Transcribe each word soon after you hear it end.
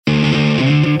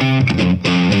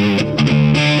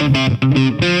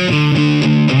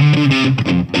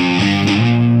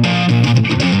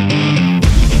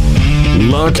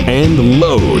lock, and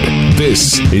load.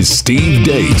 This is Steve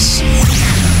Deace.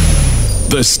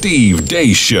 The Steve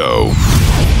Deace Show.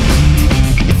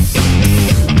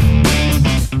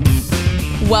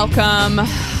 Welcome.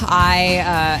 I,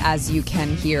 as you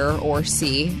can hear or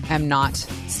see, am not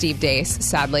Steve Deace,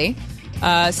 sadly.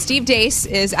 Steve Deace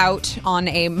is out on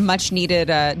a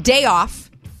much-needed day off,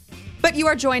 but you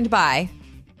are joined by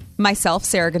myself,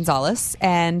 Sara Gonzales,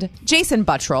 and Jason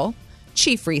Buttrill,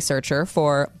 chief researcher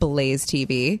for Blaze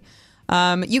TV.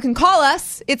 You can call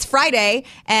us. It's Friday,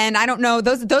 and I don't know,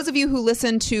 those of you who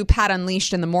listen to Pat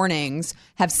Unleashed in the mornings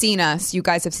have seen us. You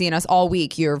guys have seen us all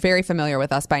week. You're very familiar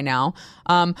with us by now.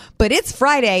 But it's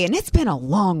Friday, and it's been a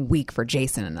long week for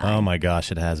Jason and I. Oh my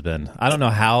gosh, it has been. I don't know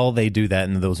how they do that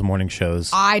in those morning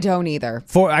shows. I don't either.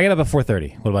 I got up at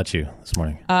 4:30. What about you this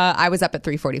morning? I was up at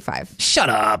 3:45. Shut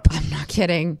up. I'm not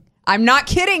kidding. I'm not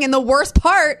kidding. And the worst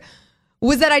part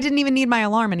was that I didn't even need my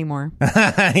alarm anymore.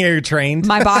 You're trained.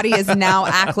 My body is now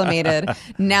acclimated.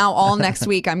 Now all next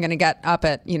week I'm going to get up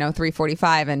at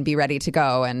 3:45 and be ready to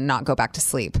go and not go back to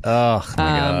sleep. Oh my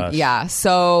gosh. Yeah.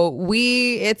 So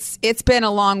it's been a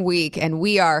long week, and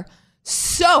we are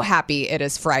so happy it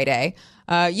is Friday.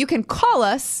 You can call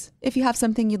us if you have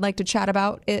something you'd like to chat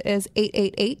about. It is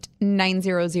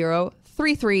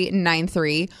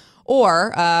 888-900-3393.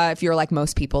 Or if you're like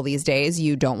most people these days,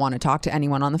 you don't want to talk to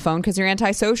anyone on the phone because you're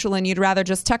antisocial and you'd rather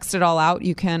just text it all out,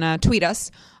 you can tweet us.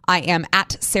 I am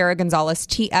at Sara Gonzales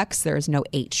TX. There is no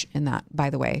H in that, by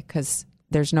the way, because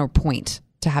there's no point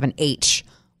to have an H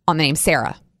on the name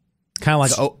Sarah. Kind of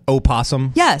like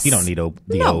opossum. Yes. You don't need O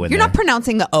in you're there. not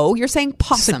pronouncing the O. You're saying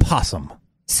possum. Say possum.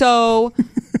 So,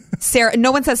 Sarah,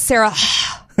 no one says Sarah.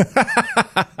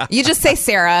 You just say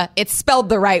Sarah. It's spelled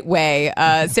the right way.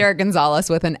 Sara Gonzales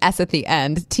with an S at the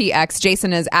end. TX.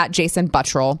 Jason is at Jason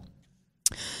Buttrill.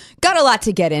 Got a lot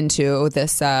to get into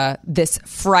this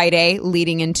Friday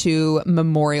leading into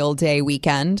Memorial Day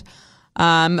weekend.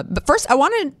 But first, I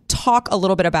want to talk a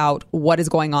little bit about what is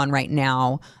going on right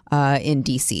now in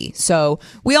D.C. So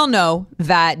we all know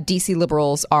that D.C.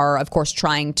 liberals are, of course,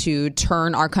 trying to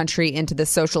turn our country into this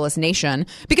socialist nation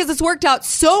because it's worked out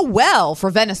so well for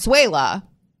Venezuela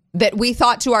that we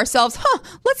thought to ourselves,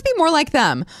 let's be more like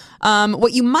them.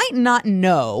 What you might not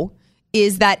know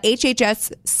is that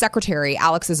HHS Secretary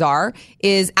Alex Azar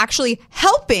is actually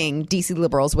helping DC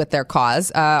liberals with their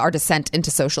cause, our descent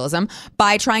into socialism,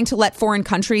 by trying to let foreign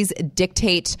countries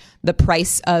dictate the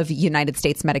price of United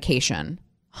States medication.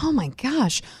 Oh my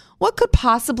gosh, what could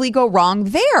possibly go wrong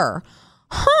there?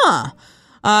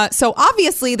 So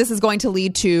obviously this is going to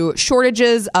lead to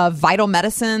shortages of vital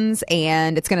medicines,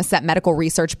 and it's going to set medical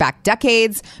research back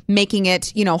decades, making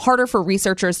it, harder for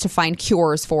researchers to find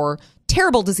cures for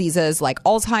terrible diseases like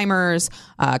Alzheimer's,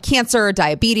 cancer,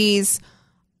 diabetes.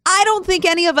 I don't think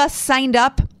any of us signed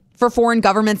up for foreign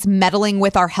governments meddling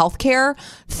with our healthcare.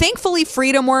 Thankfully,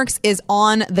 FreedomWorks is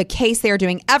on the case. They are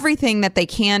doing everything that they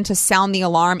can to sound the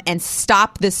alarm and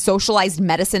stop this socialized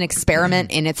medicine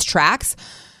experiment in its tracks.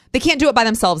 They can't do it by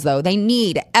themselves, though. They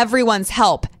need everyone's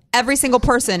help. Every single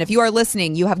person, if you are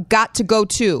listening, you have got to go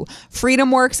to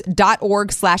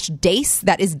freedomworks.org/DACE,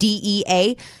 that is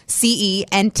DEACE,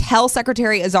 and tell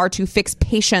Secretary Azar to fix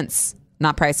patients,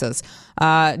 not prices.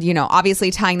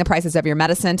 Obviously tying the prices of your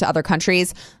medicine to other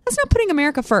countries, that's not putting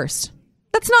America first.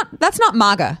 That's not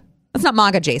MAGA. That's not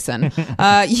MAGA, Jason.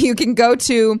 You can go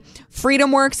to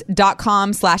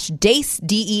freedomworks.com/DACE,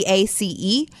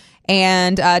 DEACE,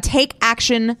 and take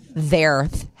action there.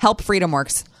 Help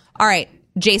FreedomWorks. All right.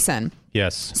 Jason.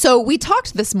 Yes. So we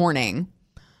talked this morning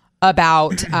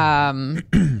about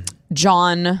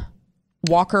John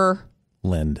Walker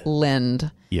Lindh.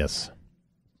 Yes.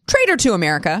 Traitor to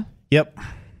America. Yep.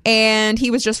 And he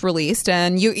was just released.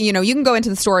 And you can go into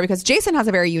the story because Jason has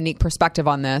a very unique perspective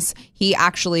on this. He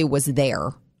actually was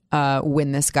there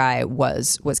when this guy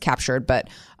was captured. But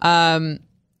you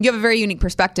have a very unique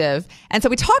perspective. And so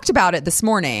we talked about it this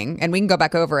morning, and we can go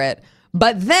back over it.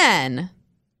 But then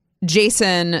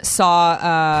Jason saw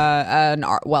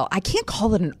I can't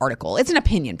call it an article. It's an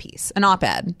opinion piece, an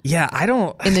op-ed. Yeah,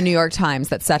 in the New York Times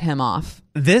that set him off.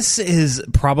 This is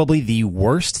probably the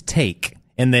worst take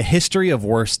in the history of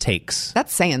worst takes.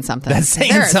 That's saying something.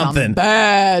 There are some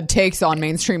bad takes on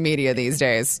mainstream media these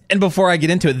days. And before I get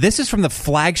into it, this is from the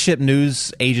flagship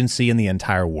news agency in the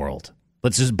entire world.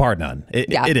 Let's just bar none.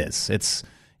 It is. It's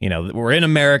we're in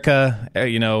America,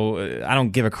 I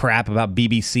don't give a crap about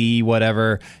BBC,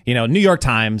 whatever. New York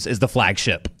Times is the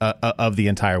flagship of the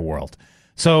entire world.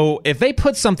 So if they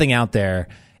put something out there,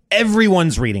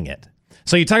 everyone's reading it.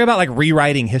 So you talk about like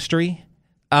rewriting history.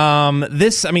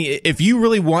 If you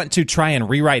really want to try and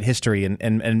rewrite history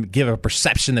and give a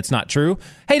perception that's not true,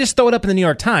 hey, just throw it up in the New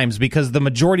York Times, because the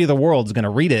majority of the world is going to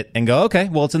read it and go, okay,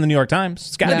 well, it's in the New York Times.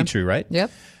 It's got to be true, right?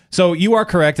 Yep. So you are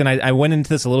correct, and I went into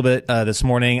this a little bit this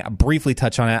morning. I'll briefly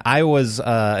touch on it. I was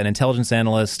an intelligence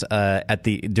analyst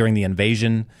during the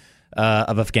invasion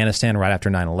of Afghanistan right after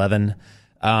 9/11.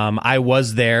 I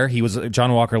was there.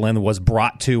 John Walker Lindh was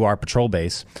brought to our patrol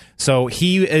base. So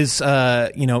he is, he's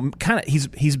been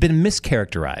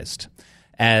mischaracterized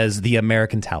as the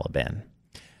American Taliban.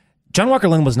 John Walker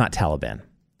Lindh was not Taliban.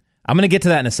 I'm going to get to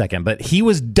that in a second, but he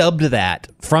was dubbed that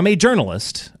from a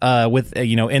journalist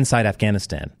inside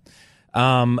Afghanistan.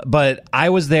 But I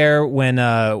was there when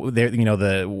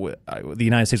the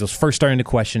United States was first starting to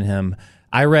question him.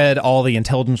 I read all the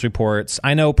intelligence reports.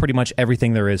 I know pretty much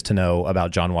everything there is to know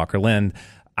about John Walker Lindh.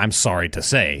 I'm sorry to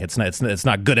say, it's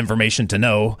not good information to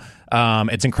know.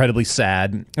 It's incredibly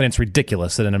sad, and it's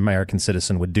ridiculous that an American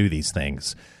citizen would do these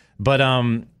things. But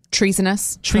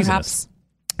treasonous, perhaps.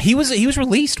 He was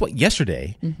released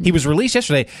yesterday. Mm-hmm. He was released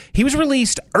yesterday. He was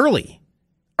released early.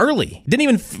 Didn't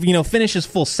even finish his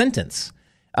full sentence.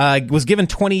 Was given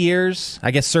 20 years.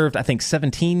 I guess served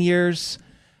 17 years.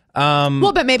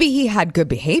 But maybe he had good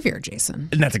behavior, Jason.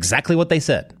 And that's exactly what they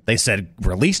said. They said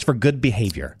released for good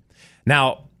behavior.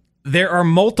 Now, there are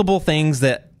multiple things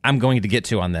that I'm going to get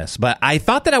to on this, but I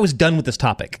thought that I was done with this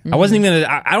topic. Mm-hmm. I wasn't even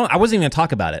going to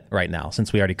talk about it right now,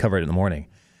 since we already covered it in the morning.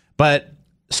 But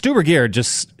Stu Bergier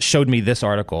just showed me this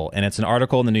article, and it's an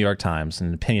article in the New York Times,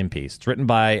 an opinion piece. It's written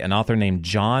by an author named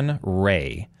John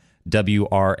Ray,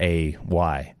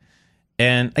 W-R-A-Y.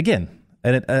 And again,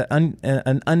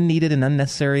 an unneeded and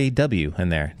unnecessary W in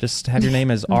there. Just have your name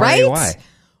as R-A-Y. Right?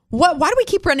 Why do we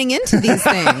keep running into these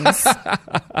things?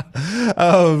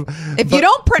 If you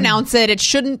don't pronounce it, it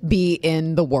shouldn't be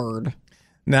in the word.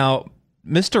 Now,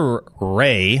 Mr.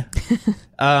 Ray,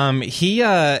 he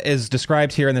is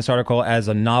described here in this article as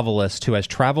a novelist who has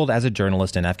traveled as a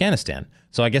journalist in Afghanistan.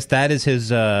 So I guess that is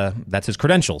that's his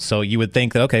credentials. So you would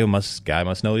think that, okay, guy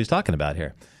must know what he's talking about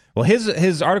here. Well,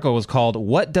 his article was called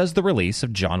 "What Does the Release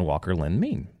of John Walker Lindh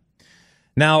Mean?"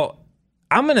 Now,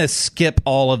 I'm going to skip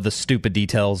all of the stupid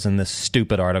details in this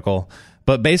stupid article,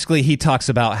 but basically he talks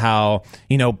about how,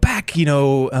 back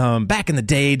in the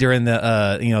day during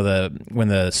when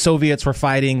the Soviets were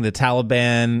fighting the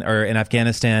Taliban or in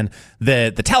Afghanistan,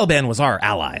 the Taliban was our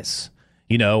allies.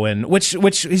 And which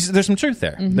there's some truth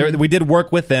there. Mm-hmm. We did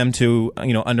work with them to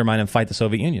undermine and fight the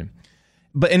Soviet Union.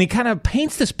 And he kind of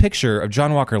paints this picture of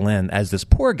John Walker Lindh as this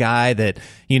poor guy that,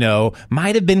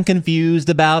 might have been confused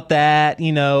about that,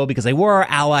 because they were our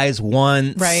allies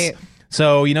once. Right.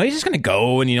 So, he's just going to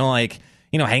go and,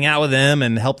 hang out with them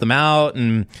and help them out.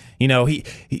 And, he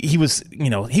was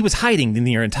hiding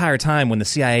the entire time when the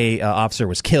CIA officer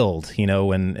was killed,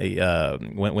 when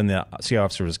the CIA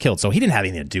officer was killed. So he didn't have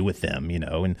anything to do with them,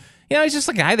 and he's just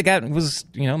a guy that was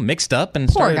mixed up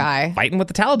and started fighting with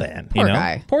the Taliban. Poor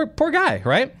guy. Poor guy,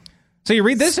 right? So you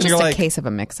read this and you're like, just a case of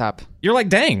a mix-up. You're like,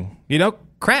 dang,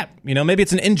 crap. Maybe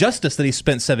it's an injustice that he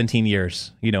spent 17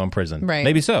 years, in prison. Right.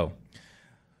 Maybe so.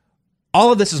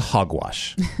 All of this is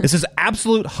hogwash. This is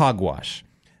absolute hogwash.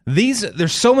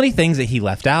 There's so many things that he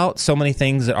left out, so many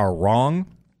things that are wrong.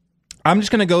 I'm just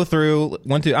going to go through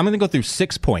I'm going to go through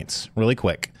 6 points really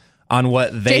quick on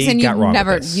what they Jason, got wrong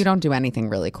with this. You don't do anything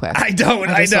really quick. I don't.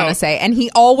 I just want to say, and he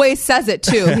always says it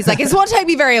too. He's like, "It won't take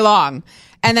me very long,"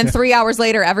 and then 3 hours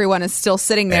later, everyone is still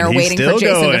sitting there waiting for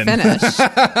Jason to finish.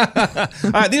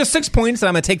 All right, these are 6 points that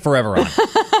I'm going to take forever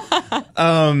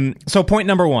on. So, point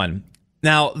number 1.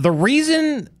 Now, the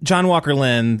reason John Walker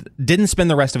Lindh didn't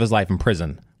spend the rest of his life in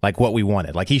prison, like what we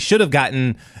wanted, like he should have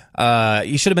been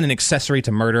an accessory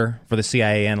to murder for the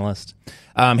CIA analyst.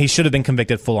 He should have been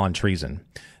convicted full-on treason.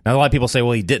 Now, a lot of people say,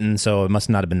 well, he didn't, so it must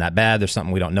not have been that bad. There's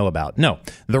something we don't know about. No.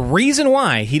 The reason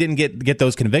why he didn't get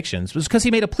those convictions was because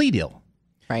he made a plea deal.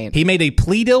 Right. He made a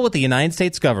plea deal with the United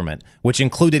States government, which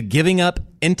included giving up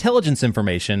intelligence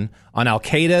information on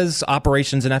al-Qaeda's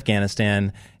operations in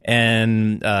Afghanistan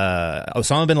and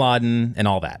Osama bin Laden and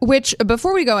all that. Which,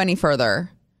 before we go any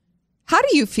further, how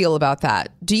do you feel about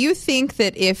that? Do you think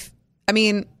that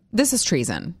this is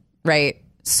treason, right?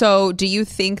 So do you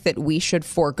think that we should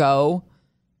forego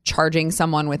charging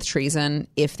someone with treason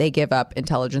if they give up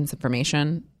intelligence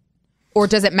information? Or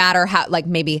does it matter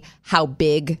how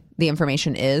big the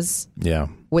information is? Yeah.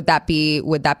 Would that be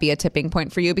a tipping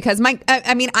point for you? Because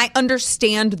I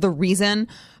understand the reason,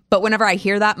 but whenever I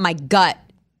hear that, my gut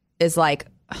is like,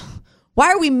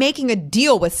 why are we making a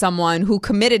deal with someone who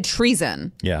committed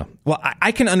treason? Yeah. Well,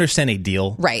 I can understand a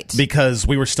deal. Right. Because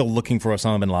we were still looking for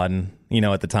Osama bin Laden,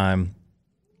 at the time.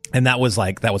 And that was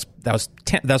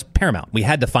paramount. We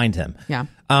had to find him. Yeah.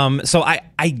 So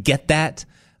I get that.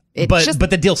 But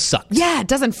the deal sucks. Yeah, it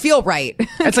doesn't feel right.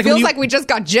 It feels like we just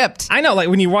got gypped. I know, like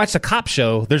when you watch a cop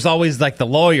show, there's always like the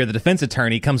lawyer, the defense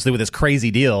attorney comes through with this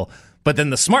crazy deal, but then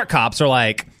the smart cops are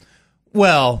like,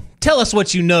 well, tell us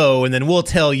what you know, and then we'll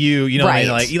tell you. You know, right.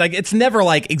 what I mean? Like it's never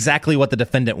like exactly what the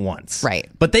defendant wants. Right.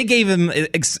 But they gave him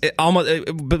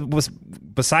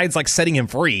besides like setting him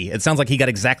free, it sounds like he got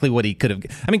exactly what he could have.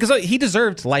 I mean, because he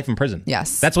deserved life in prison.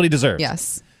 Yes, that's what he deserved.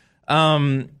 Yes.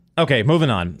 Okay, moving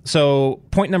on. So,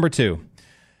 point number 2.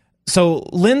 So,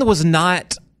 Lindh was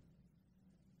not,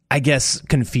 I guess,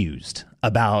 confused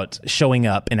about showing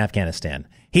up in Afghanistan.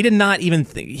 He did not even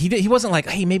think, he wasn't like,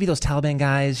 hey, maybe those Taliban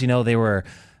guys, you know, they were,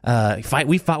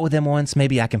 we fought with them once,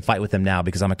 maybe I can fight with them now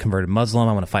because I'm a converted Muslim,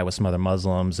 I want to fight with some other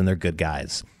Muslims, and they're good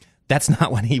guys. That's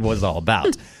not what he was all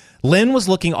about. Lindh was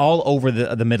looking all over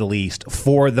the Middle East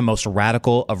for the most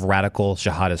radical of radical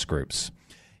jihadist groups.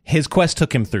 His quest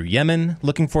took him through Yemen,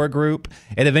 looking for a group.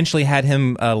 It eventually had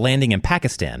him landing in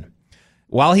Pakistan.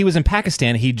 While he was in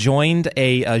Pakistan, he joined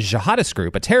a jihadist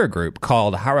group, a terror group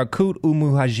called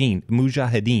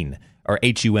Harakut-ul-Mujahideen, or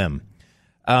HUM.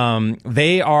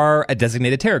 They are a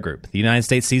designated terror group. The United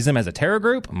States sees them as a terror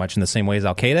group, much in the same way as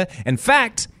Al-Qaeda. In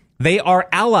fact, they are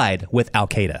allied with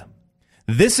Al-Qaeda.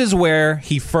 This is where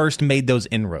he first made those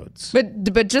inroads.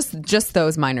 But just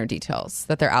those minor details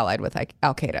that they're allied with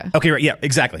Al-Qaeda. Okay, right, yeah,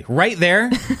 exactly. Right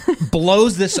there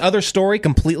blows this other story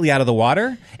completely out of the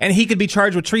water, and he could be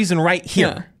charged with treason right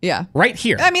here. Yeah. Right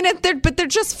here. I mean, they're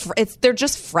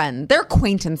just friends. They're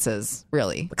acquaintances,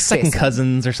 really. Like second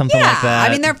cousins or something like that.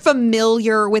 I mean, they're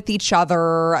familiar with each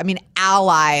other. I mean,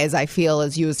 allies, I feel,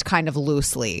 is used kind of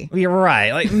loosely. You're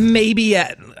right. Like maybe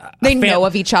they know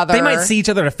of each other. They might see each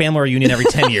other at a family reunion every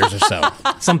 10 years or so.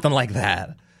 Something like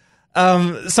that.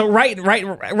 So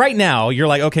right now, you're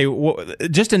like, okay,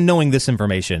 just in knowing this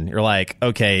information, you're like,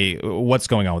 okay, what's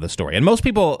going on with this story? And most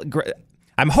people,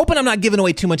 I'm hoping I'm not giving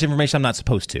away too much information I'm not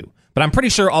supposed to, but I'm pretty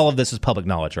sure all of this is public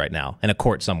knowledge right now in a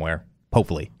court somewhere.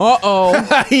 Hopefully. Uh-oh.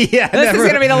 Yeah, this is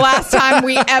going to be the last time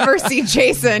we ever see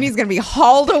Jason. He's going to be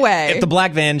hauled away. If the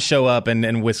black vans show up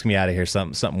and whisk me out of here,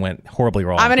 something went horribly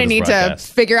wrong. I'm going to need to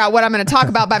figure out what I'm going to talk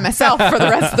about by myself for the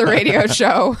rest of the radio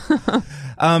show.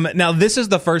 Now, this is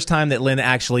the first time that Lindh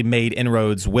actually made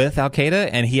inroads with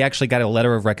Al-Qaeda, and he actually got a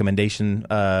letter of recommendation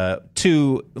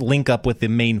to link up with the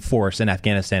main force in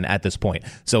Afghanistan at this point.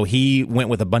 So he went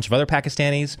with a bunch of other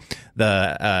Pakistanis.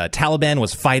 The Taliban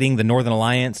was fighting the Northern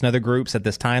Alliance and other groups at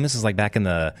this time. This is like back in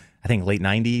the, I think, late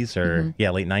 90s or,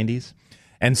 late 90s.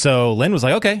 And so Lindh was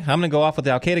like, okay, I'm going to go off with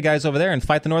the Al-Qaeda guys over there and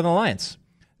fight the Northern Alliance.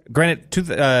 Granted,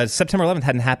 September 11th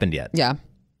hadn't happened yet. Yeah.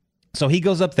 So he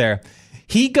goes up there.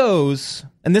 He goes,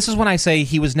 and this is when I say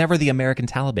he was never the American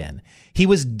Taliban. He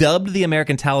was dubbed the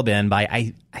American Taliban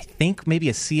by, I think, maybe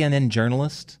a CNN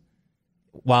journalist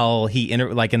while he,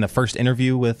 in the first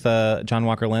interview with John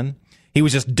Walker Lindh. He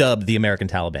was just dubbed the American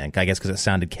Taliban, I guess because it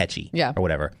sounded catchy or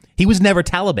whatever. He was never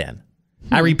Taliban.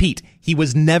 I repeat, he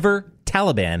was never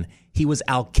Taliban. He was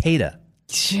Al-Qaeda.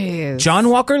 Jeez. John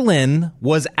Walker Lindh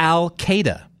was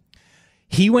Al-Qaeda.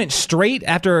 He went straight,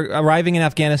 after arriving in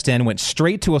Afghanistan, went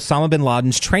straight to Osama bin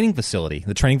Laden's training facility.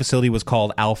 The training facility was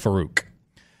called Al-Farouk.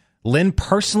 Lindh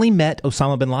personally met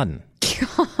Osama bin Laden.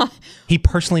 He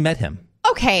personally met him.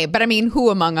 Okay, but I mean, who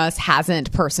among us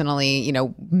hasn't personally,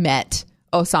 met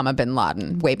Osama bin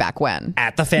Laden way back when?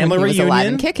 At the family when he reunion. Was alive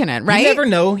and kicking it, right? You never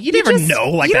know. You never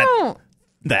know,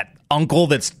 that uncle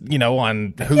that's,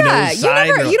 on who knows side.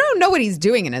 You don't know what he's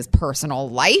doing in his personal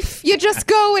life. You just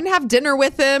go and have dinner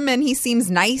with him and he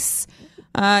seems nice.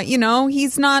 He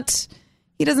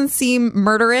doesn't seem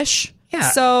murderish. Yeah.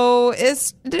 So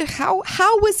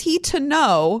how was he to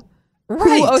know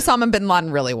who Osama bin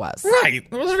Laden really was? Right.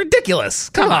 It was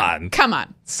ridiculous. Come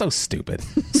on. So stupid.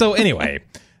 So anyway,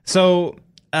 where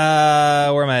am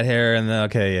I at here?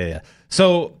 And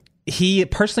So he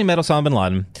personally met Osama bin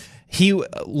Laden.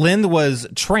 Lindh was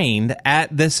trained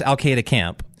at this Al-Qaeda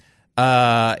camp.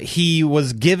 He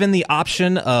was given the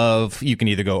option of, you can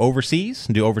either go overseas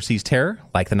and do overseas terror,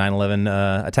 like the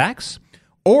 9/11 attacks,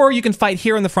 or you can fight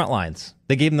here on the front lines.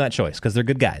 They gave him that choice because they're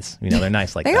good guys. They're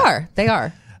nice like that. They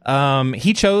are.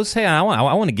 He chose, hey, I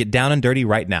want to get down and dirty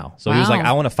right now. So he was like,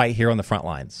 I want to fight here on the front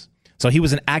lines. So he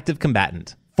was an active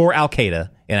combatant for Al-Qaeda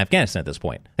in Afghanistan at this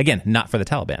point. Again, not for the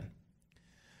Taliban.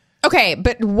 Okay,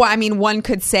 but one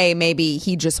could say maybe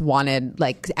he just wanted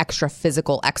extra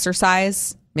physical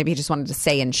exercise. Maybe he just wanted to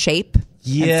stay in shape.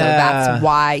 Yeah. And so that's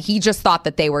why he just thought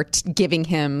that they were giving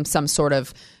him some sort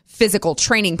of physical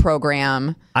training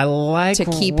program. I like to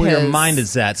keep where his your mind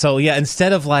is at. So yeah,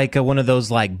 instead of like one of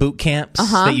those like boot camps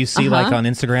that you see like on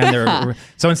Instagram,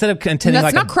 so instead of attending that's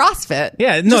like not CrossFit.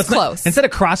 Yeah, no, just it's close. Not, instead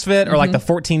of CrossFit or like the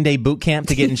 14-day boot camp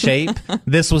to get in shape,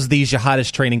 this was the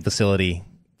jihadist training facility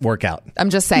workout.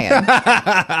 I'm just saying.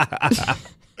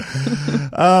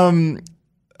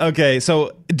 Okay,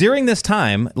 so during this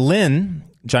time,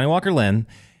 Johnny Walker Lindh,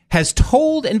 has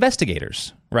told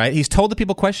investigators, right? He's told the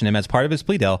people question him as part of his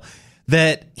plea deal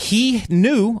that he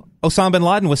knew Osama bin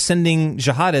Laden was sending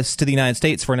jihadists to the United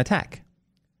States for an attack.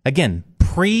 Again,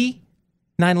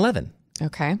 pre-9/11.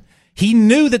 Okay. He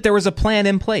knew that there was a plan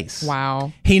in place.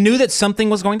 Wow. He knew that something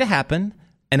was going to happen,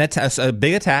 a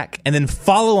big attack, and then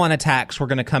follow-on attacks were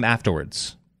going to come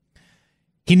afterwards.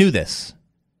 He knew this.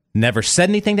 Never said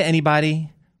anything to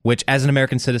anybody, which as an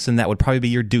American citizen, that would probably be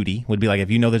your duty. Would be like if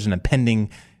you know there's an impending,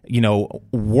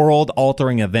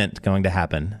 world-altering event going to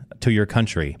happen to your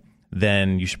country,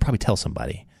 then you should probably tell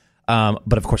somebody.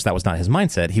 But of course, that was not his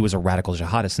mindset. He was a radical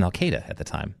jihadist in Al-Qaeda at the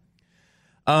time.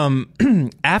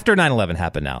 After 9/11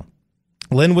 happened now,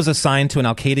 Lindh was assigned to an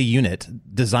Al-Qaeda unit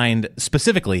designed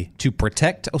specifically to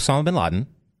protect Osama bin Laden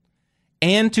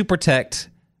and to protect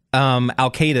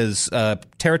Al-Qaeda's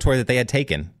territory that they had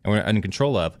taken and were in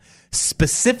control of,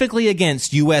 specifically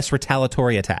against U.S.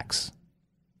 retaliatory attacks.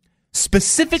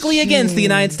 Specifically against the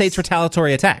United States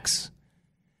retaliatory attacks.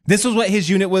 This was what his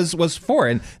unit was for.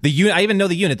 And the unit, I even know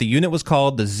the unit. The unit was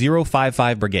called the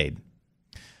 055 Brigade.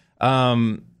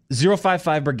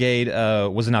 055 Brigade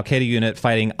was an Al-Qaeda unit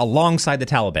fighting alongside the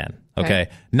Taliban. Okay.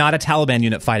 Not a Taliban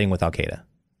unit fighting with Al-Qaeda.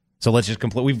 So let's just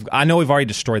I know we've already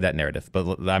destroyed that narrative,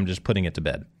 but I'm just putting it to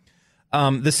bed.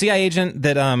 The CIA agent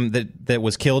that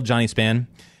was killed, Johnny Spann,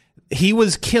 he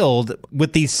was killed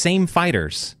with these same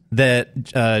fighters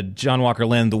that John Walker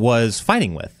Lindh was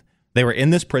fighting with. They were in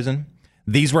this prison.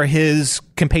 These were his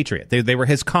compatriots. They were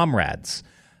his comrades.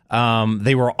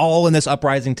 They were all in this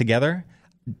uprising together.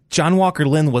 John Walker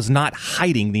Lindh was not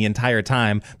hiding the entire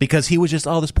time because he was just,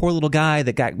 this poor little guy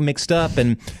that got mixed up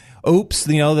and oops,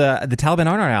 the Taliban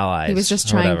aren't our allies. He was just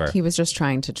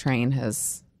trying to train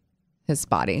his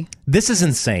body. This is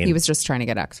insane. He was just trying to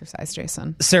get exercise,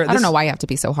 Jason. Sarah, I don't know why you have to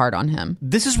be so hard on him.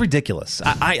 This is ridiculous.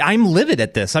 I'm livid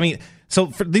at this. I mean, so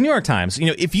for the New York Times,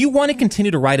 if you want to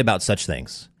continue to write about such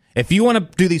things, if you want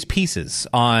to do these pieces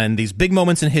on these big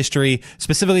moments in history,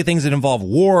 specifically things that involve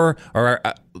war or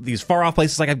these far off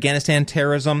places like Afghanistan,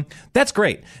 terrorism, that's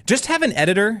great. Just have an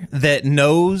editor that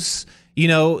knows,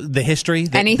 the history.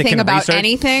 Anything about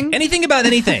anything? Anything about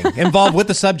anything involved with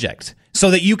the subject.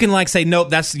 So that you can say,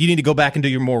 nope, you need to go back and do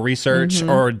your more research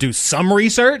or do some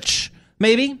research,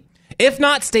 maybe. If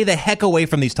not, stay the heck away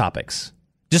from these topics.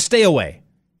 Just stay away.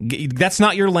 That's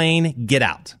not your lane. Get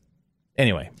out.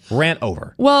 Anyway, rant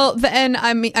over. Well,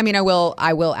 I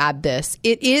will add this.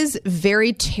 It is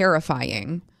very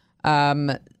terrifying,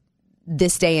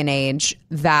 this day and age,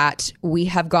 that we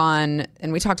have gone,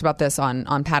 and we talked about this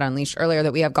on Pat Unleashed earlier,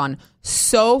 that we have gone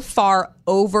so far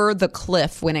over the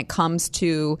cliff when it comes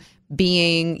to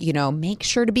being, make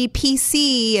sure to be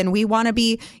PC, and we want to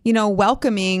be,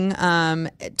 welcoming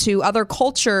to other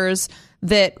cultures,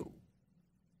 that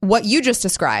what you just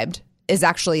described is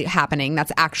actually happening.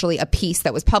 That's actually a piece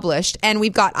that was published. And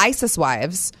we've got ISIS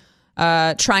wives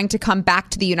trying to come back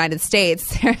to the United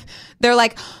States. They're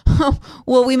like,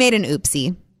 well, we made an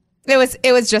oopsie. It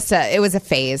was just a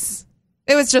phase.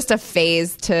 It was just a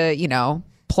phase to,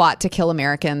 plot to kill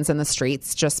Americans in the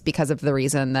streets just because of the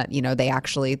reason that,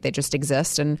 they just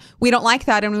exist. And we don't like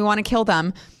that and we want to kill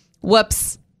them.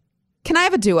 Whoops. Can I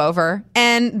have a do-over?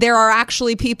 And there are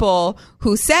actually people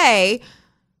who say,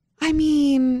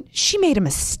 she made a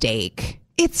mistake.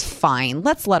 It's fine.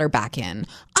 Let's let her back in.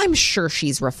 I'm sure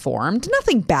she's reformed.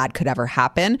 Nothing bad could ever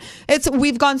happen.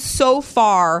 We've gone so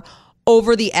far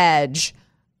over the edge.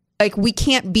 We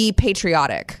can't be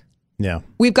patriotic. Yeah.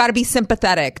 We've got to be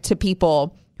sympathetic to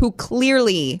people who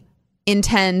clearly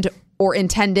intended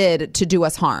to do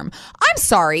us harm. I'm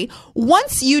sorry.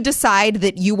 Once you decide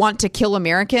that you want to kill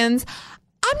Americans,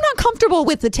 I'm not comfortable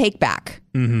with the take back.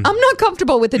 Mm-hmm. I'm not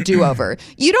comfortable with the do-over.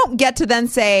 You don't get to then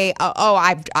say,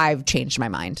 I've changed my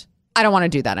mind. I don't want to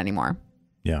do that anymore.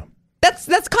 Yeah.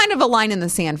 That's kind of a line in the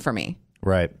sand for me.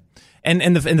 Right.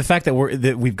 And the fact that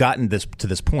we've gotten to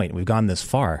this point, we've gone this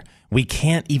far, we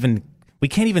can't even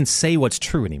say what's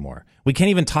true anymore. We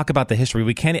can't even talk about the history.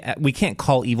 We can't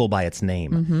call evil by its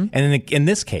name. Mm-hmm. And in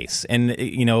this case, and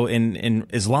in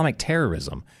Islamic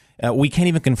terrorism, we can't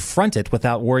even confront it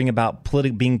without worrying about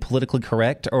being politically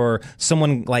correct or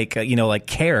someone like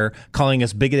CARE calling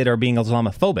us bigoted or being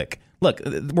Islamophobic. Look,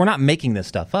 we're not making this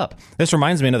stuff up. This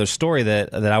reminds me of another story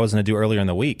that I was going to do earlier in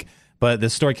the week. but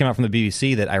this story came out from the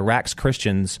BBC that Iraq's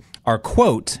Christians are,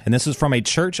 quote, and this is from a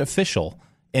church official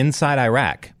inside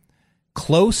Iraq,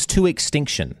 close to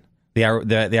extinction. The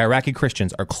Iraqi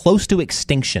Christians are close to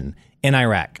extinction in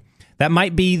Iraq. That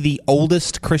might be the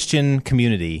oldest Christian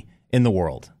community in the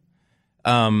world.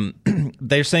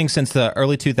 They're saying since the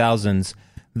early 2000s,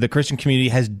 the Christian community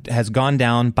has gone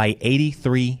down by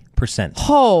 83%.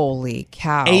 Holy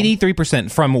cow.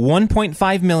 83%, from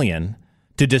 1.5 million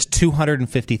to just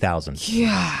 250,000.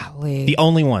 Golly. The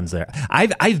only ones there.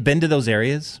 I've been to those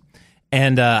areas,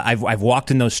 and I've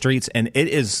walked in those streets, and it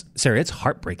is, Sarah, it's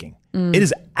heartbreaking. It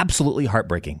is absolutely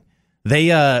heartbreaking.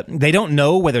 They don't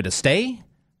know whether to stay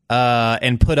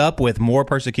and put up with more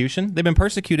persecution. They've been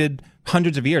persecuted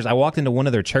hundreds of years. I walked into one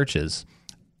of their churches,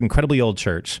 incredibly old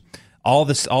church. All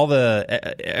the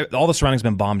surroundings have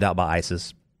been bombed out by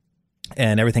ISIS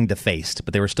and everything defaced,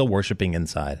 but they were still worshiping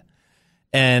inside.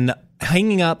 And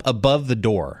hanging up above the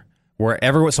door,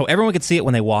 so everyone could see it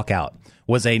when they walk out,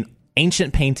 was an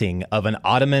ancient painting of an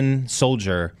Ottoman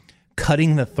soldier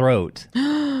cutting the throat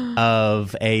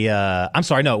of I'm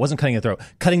sorry, no, it wasn't cutting the throat,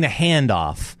 cutting the hand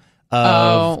off.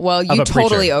 You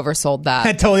totally oversold that.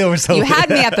 I totally oversold it. You had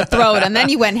me at the throat, and then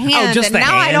you went hand, and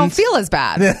now I don't feel as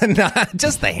bad. Not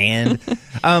just the hand.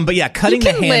 But yeah, cutting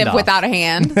the hand off. You can live without a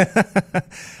hand.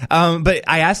 But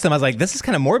I asked him, I was like, this is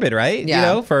kind of morbid, right?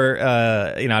 Yeah.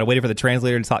 I waited for the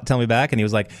translator to tell me back, and he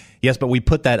was like, yes, but we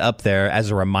put that up there as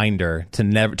a reminder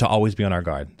to always be on our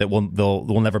guard, that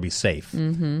we'll never be safe,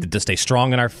 to stay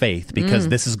strong in our faith, because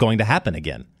this is going to happen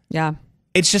again. Yeah.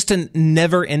 It's just a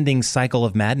never-ending cycle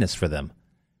of madness for them.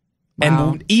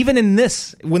 Wow. And even in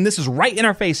this, when this is right in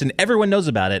our face and everyone knows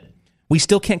about it, we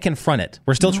still can't confront it.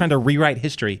 We're still trying to rewrite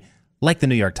history like the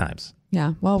New York Times.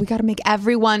 Yeah, well, we got to make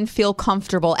everyone feel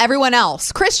comfortable. Everyone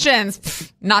else,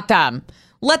 Christians, not them.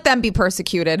 Let them be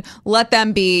persecuted. Let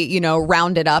them be,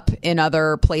 rounded up in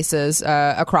other places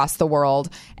across the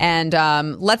world. And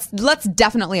let's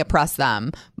definitely oppress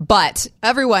them. But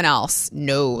everyone else,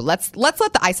 no. Let's let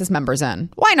the ISIS members in.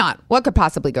 Why not? What could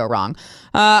possibly go wrong?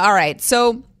 All right.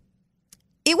 So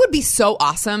it would be so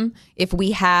awesome if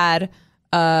we had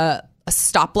a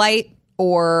stoplight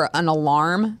or an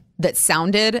alarm that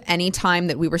sounded anytime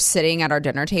that we were sitting at our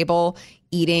dinner table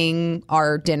eating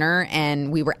our dinner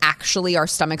and our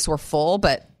stomachs were full,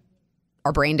 but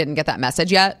our brain didn't get that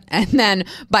message yet. And then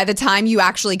by the time you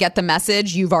actually get the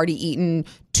message, you've already eaten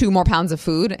 2 more pounds of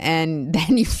food and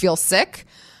then you feel sick.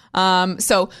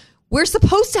 So we're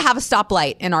supposed to have a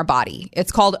stoplight in our body.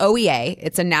 It's called OEA.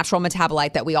 It's a natural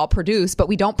metabolite that we all produce, but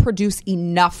we don't produce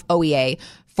enough OEA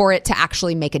for it to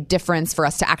actually make a difference, for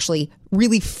us to actually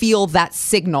really feel that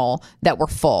signal that we're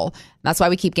full. That's why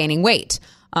we keep gaining weight.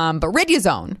 But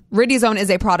Riduzone is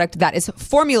a product that is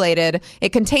formulated. It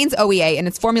contains OEA, and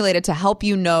it's formulated to help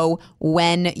you know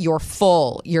when you're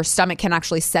full. Your stomach can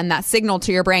actually send that signal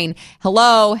to your brain.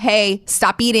 Hello, hey,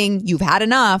 stop eating. You've had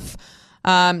enough.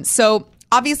 So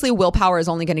obviously, willpower is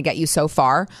only going to get you so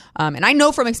far. And I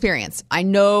know from experience, I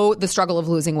know the struggle of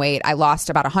losing weight. I lost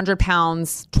about 100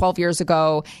 pounds 12 years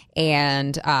ago,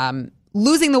 and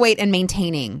losing the weight and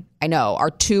maintaining, I know, are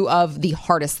 2 of the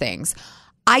hardest things.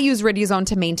 I use Riduzone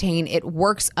to maintain. It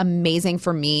works amazing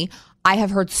for me. I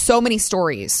have heard so many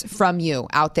stories from you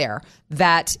out there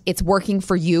that it's working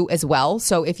for you as well.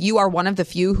 So if you are one of the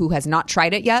few who has not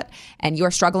tried it yet and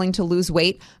you're struggling to lose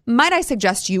weight, might I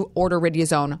suggest you order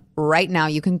Riduzone right now.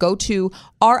 You can go to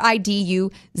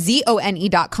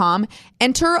riduzone.com,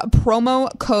 enter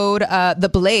promo code The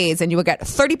Blaze, and you will get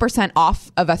 30%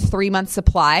 off of a 3-month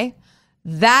supply.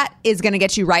 That is going to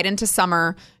get you right into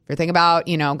summer. If you're thinking about,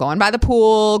 going by the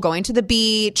pool, going to the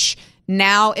beach,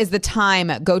 now is the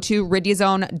time. Go to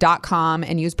riduzone.com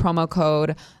and use promo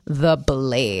code The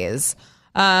Blaze.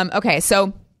 Okay,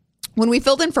 so when we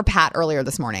filled in for Pat earlier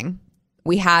this morning,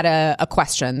 we had a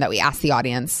question that we asked the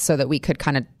audience so that we could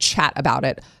kind of chat about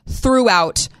it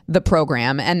throughout the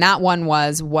program. And that one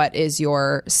was, what is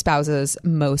your spouse's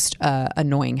most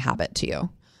annoying habit to you?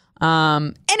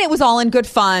 And it was all in good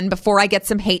fun. Before I get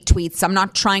some hate tweets, I'm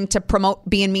not trying to promote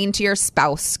being mean to your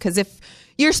spouse, because if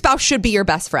your spouse should be your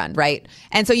best friend, right?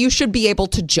 And so you should be able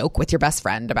to joke with your best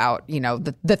friend about,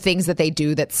 the things that they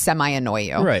do that semi-annoy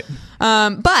you. Right.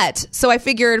 But so I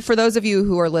figured for those of you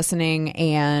who are listening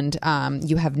and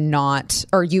you have not,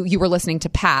 or you were listening to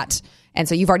Pat, and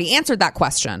so you've already answered that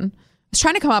question, I was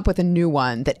trying to come up with a new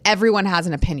one that everyone has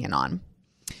an opinion on.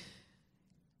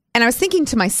 And I was thinking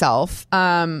to myself,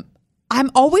 I'm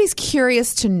always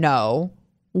curious to know,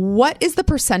 what is the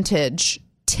percentage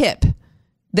tip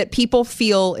that people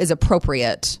feel is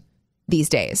appropriate these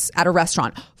days at a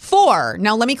restaurant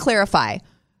now let me clarify,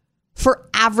 for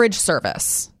average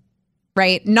service.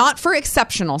 right? Not for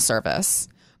exceptional service,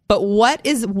 but what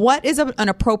is an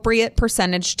appropriate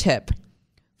percentage tip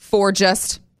for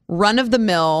just run of the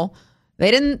mill?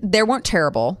 They weren't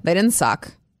terrible. They didn't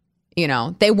suck.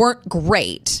 They weren't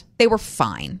great. They were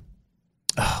fine.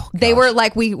 Oh, they were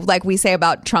like we say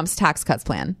about Trump's tax cuts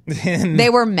plan. They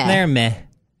were meh. They're meh.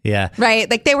 Yeah. Right?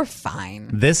 Like they were fine.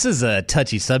 This is a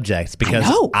touchy subject because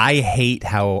I hate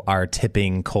how our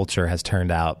tipping culture has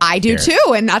turned out. I do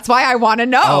too, and that's why I want to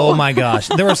know. Oh my gosh.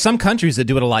 There are some countries that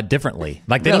do it a lot differently.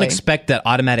 Like they don't expect that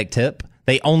automatic tip.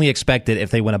 They only expect it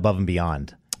if they went above and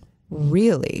beyond.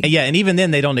 Really? Yeah, and even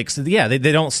then they don't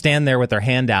they don't stand there with their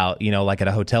hand out, like at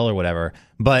a hotel or whatever,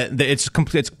 but it's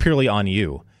purely on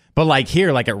you. But like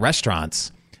here, like at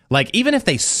restaurants, like even if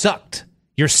they sucked,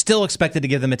 you're still expected to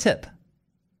give them a tip.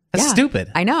 That's stupid.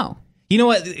 I know. You know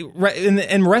what?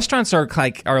 And restaurants are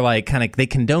kind of they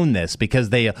condone this because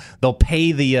they'll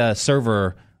pay the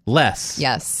server less.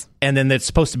 Yes. And then it's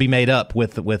supposed to be made up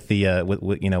with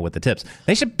the tips.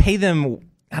 They should pay them,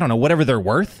 I don't know, whatever they're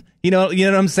worth. You know what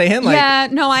I'm saying? Like, yeah,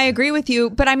 no, I agree with you.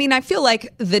 But I mean, I feel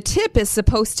like the tip is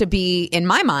supposed to be, in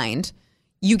my mind,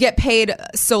 you get paid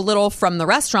so little from the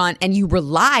restaurant and you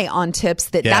rely on tips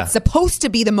that's supposed to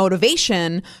be the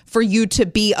motivation for you to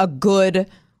be a good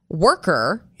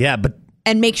worker. Yeah,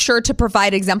 and make sure to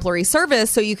provide exemplary service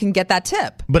so you can get that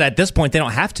tip. But at this point, they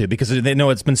don't have to because they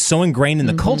know it's been so ingrained in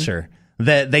the culture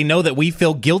that they know that we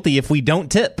feel guilty if we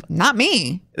don't tip. Not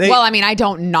me. Well, I mean, I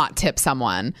don't not tip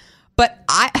someone. But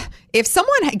if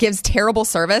someone gives terrible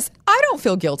service, I don't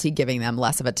feel guilty giving them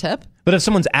less of a tip. But if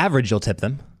someone's average, you'll tip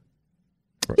them.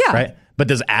 Yeah. Right? But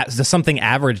does something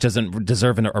average doesn't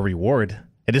deserve a reward?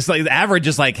 It is like the average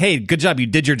is like, hey, good job, you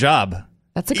did your job.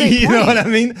 That's a great point. You know what I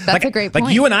mean? That's a great point.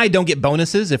 Like you and I don't get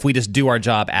bonuses if we just do our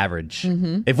job average.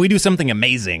 Mm-hmm. If we do something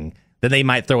amazing, then they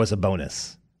might throw us a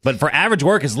bonus. But for average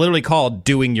work, it's literally called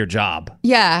doing your job.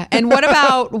 Yeah. And what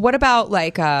about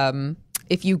like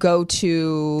if you go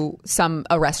to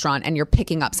a restaurant and you're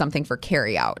picking up something for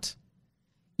carry out?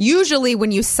 Usually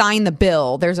when you sign the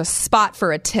bill, there's a spot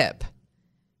for a tip.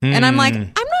 And I'm like,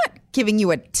 I'm not giving you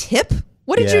a tip.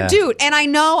 What did you do? And I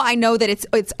know that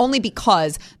it's only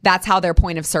because that's how their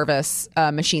point of service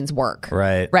machines work.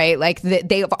 Right. Right. Like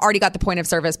they've already got the point of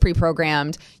service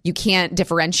pre-programmed. You can't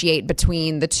differentiate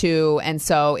between the two. And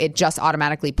so it just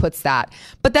automatically puts that.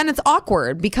 But then it's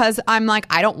awkward because I'm like,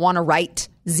 I don't want to write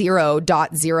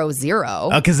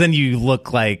 0.00. Because then you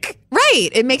look like. Right.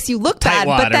 It makes you look bad.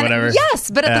 But then, yes.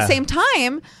 But at the same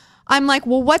time, I'm like,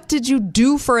 well, what did you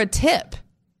do for a tip?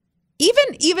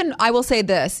 Even I will say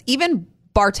this, even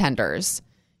bartenders.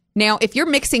 Now, if you're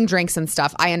mixing drinks and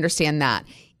stuff, I understand that.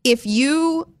 If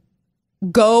you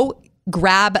go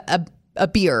grab a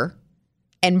beer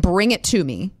and bring it to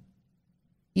me,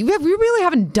 you really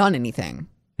haven't done anything,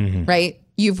 right?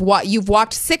 You've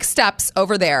walked 6 steps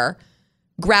over there,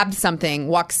 grabbed something,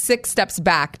 walked 6 steps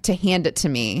back to hand it to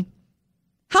me.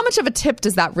 How much of a tip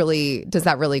does that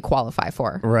really qualify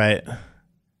for? Right.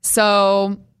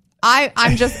 So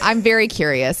I'm very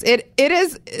curious.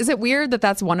 Is it weird that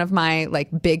that's one of my like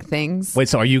big things? Wait,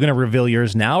 so are you going to reveal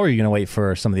yours now or are you going to wait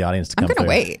for some of the audience to come? I'm going to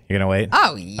wait. You're going to wait?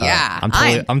 Oh yeah.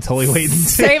 I'm totally waiting.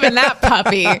 Saving that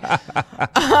puppy.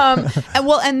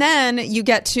 And then you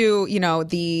get to,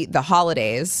 the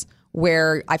holidays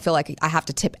where I feel like I have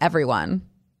to tip everyone.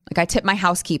 Like I tip my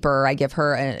housekeeper, I give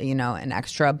her an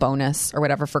extra bonus or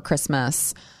whatever for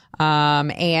Christmas.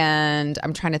 And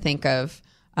I'm trying to think of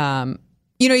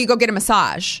you go get a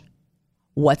massage.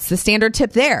 What's the standard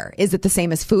tip there? Is it the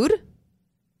same as food?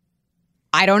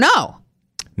 I don't know.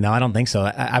 No, I don't think so.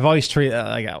 I've always treated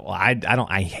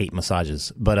I hate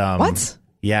massages, but what?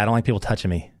 Yeah, I don't like people touching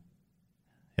me.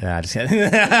 Yeah, I just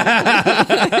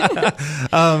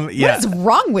What is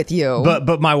wrong with you?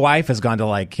 But my wife has gone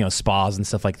to spas and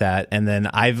stuff like that, and then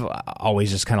I've always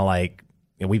just kind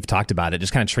of we've talked about it,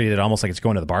 just kind of treated it almost like it's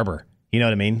going to the barber. You know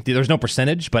what I mean? There's no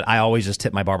percentage, but I always just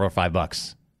tip my barber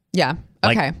 $5. Yeah.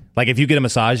 Okay. Like if you get a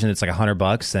massage and it's like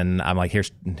 $100, and I'm like,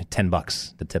 here's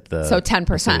 $10 to tip the. So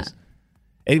 10%.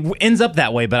 It ends up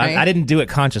that way, but right? I didn't do it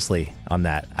consciously on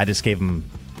that. I just gave him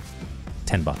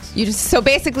 $10. So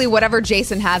basically, whatever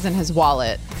Jason has in his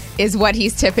wallet is what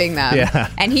he's tipping them. Yeah.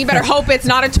 And he better hope it's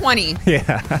not a 20.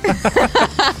 Yeah.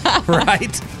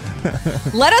 Right.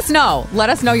 Let us know. Let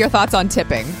us know your thoughts on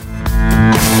tipping.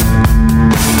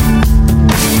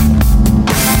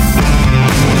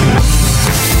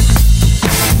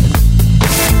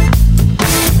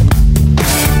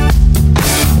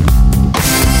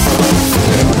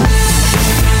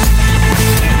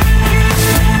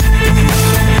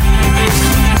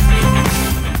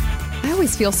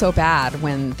 Feel so bad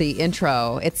when the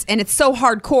intro it's so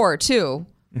hardcore too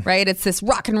right? It's this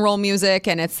rock and roll music,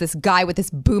 and it's this guy with this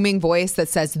booming voice that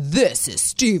says, "This is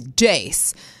Steve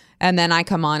Deace." And then I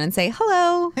come on and say,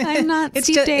 "Hello, I'm not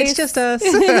Steve Deace. It's just us.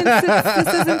 This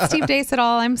isn't Steve Deace at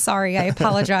all. I'm sorry. I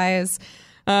apologize."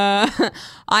 I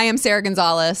am Sara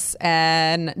Gonzales,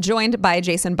 and joined by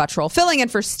Jason Buttrill, filling in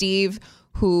for Steve,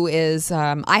 who is,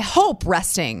 I hope,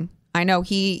 resting. I know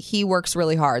he works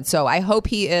really hard, so I hope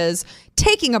he is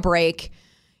taking a break.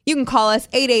 You can call us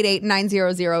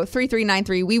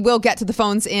 888-900-3393. We will get to the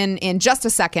phones in just a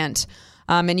second.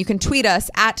 And you can tweet us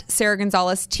at Sara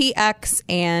Gonzales TX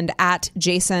and at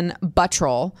Jason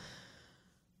Buttrill.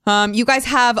 You guys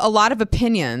have a lot of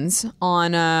opinions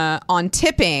on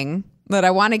tipping that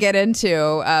I want to get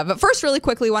into. But first, really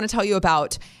quickly, I want to tell you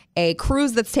about a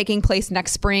cruise that's taking place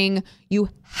next spring. You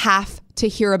have to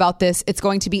hear about this. It's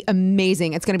going to be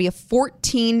amazing. It's going to be a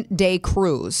 14-day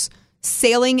cruise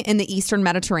sailing in the Eastern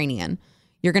Mediterranean.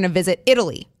 You're going to visit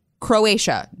Italy,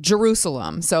 Croatia,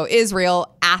 Jerusalem, so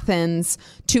Israel, Athens,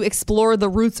 to explore the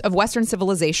roots of Western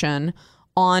civilization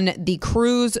on the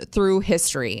cruise through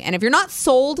history. And if you're not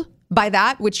sold by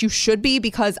that, which you should be,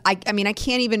 because I mean, I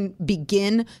can't even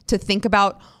begin to think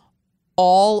about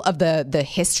all of the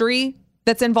history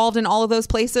that's involved in all of those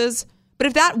places. But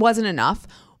if that wasn't enough,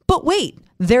 but wait,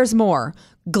 there's more.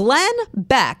 Glenn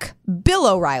Beck, Bill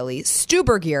O'Reilly, Stu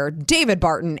Burgier, David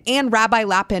Barton, and Rabbi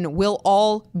Lapin will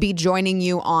all be joining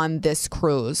you on this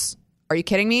cruise. Are you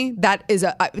kidding me?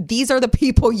 These are the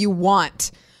people you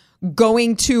want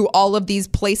going to all of these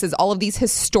places, all of these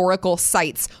historical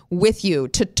sites with you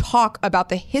to talk about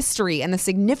the history and the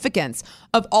significance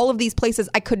of all of these places.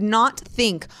 I could not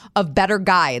think of better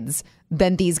guides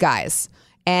than these guys.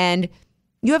 And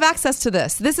you have access to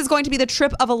this. This is going to be the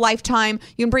trip of a lifetime.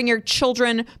 You can bring your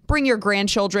children, bring your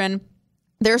grandchildren.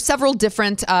 There are several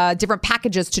different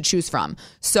packages to choose from.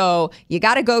 So you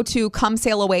got to go to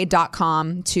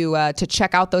comesailaway.com to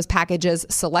check out those packages,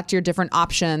 select your different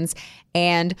options,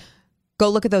 and go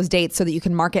look at those dates so that you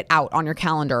can mark it out on your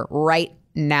calendar right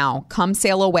now.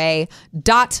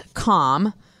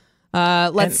 Comesailaway.com.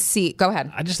 Let's see. Go ahead.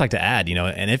 I'd just like to add,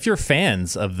 and if you're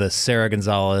fans of the Sara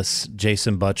Gonzales,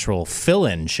 Jason Buttrill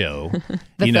fill-in show,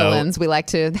 the fill-ins, we like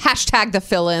to hashtag the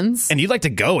fill-ins. And you'd like to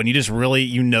go, and you just really,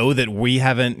 that we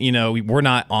haven't, we're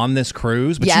not on this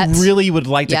cruise, but Yet. you really would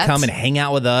like to come and hang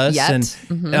out with us. Yet. And,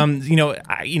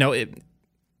 Mm-hmm.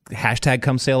 Hashtag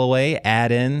come sail away,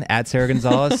 add in, at Sara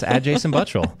Gonzales, at Jason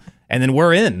Buttrill. And then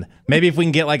we're in. Maybe if we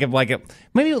can get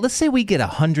maybe let's say we get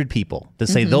 100 people to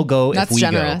say they'll go if we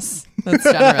generous. Go. That's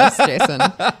generous, Jason.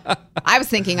 I was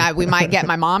thinking we might get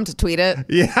my mom to tweet it.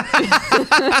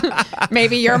 Yeah.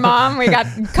 Maybe your mom. We got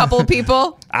a couple of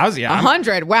people.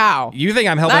 100. Wow. You think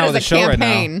I'm helping out with the show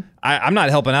campaign. right now? I'm not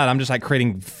helping out. I'm just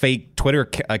creating fake Twitter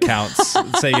accounts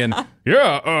saying,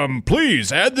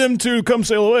 please add them to Come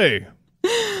Sail Away.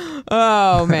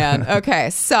 Oh, man. Okay,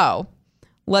 so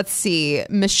let's see.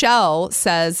 Michelle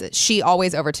says she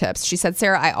always overtips. She said,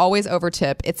 Sara, I always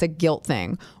overtip. It's a guilt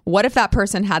thing. What if that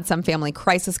person had some family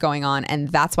crisis going on and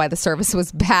that's why the service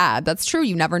was bad? That's true.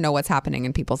 You never know what's happening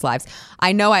in people's lives.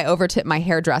 I know I overtip my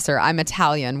hairdresser. I'm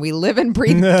Italian. We live and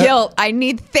breathe guilt. I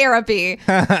need therapy.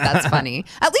 That's funny.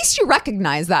 At least you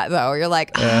recognize that, though. You're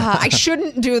like, I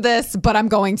shouldn't do this, but I'm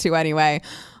going to anyway.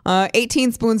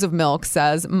 18 Spoons of Milk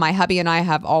says, my hubby and I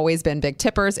have always been big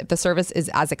tippers if the service is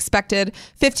as expected.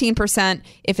 15%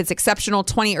 if it's exceptional,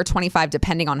 20 or 25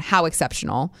 depending on how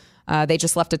exceptional. They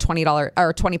just left a $20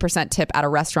 or 20% tip at a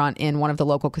restaurant in one of the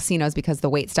local casinos because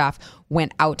the wait staff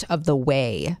went out of the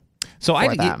way. So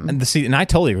and I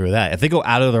totally agree with that. If they go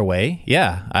out of their way,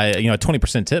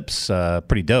 20% tips,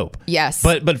 pretty dope. Yes,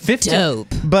 but 15, dope.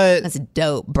 But that's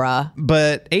dope, bruh.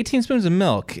 But 18 spoons of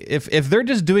milk. If they're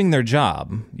just doing their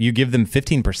job, you give them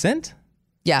 15%.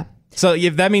 Yeah. So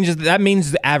if that means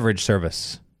the average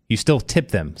service, you still tip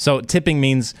them. So tipping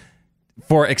means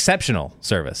for exceptional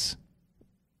service.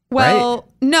 Well, right?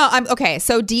 No, I'm okay.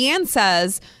 So Deanne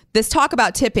says, this talk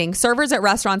about tipping, servers at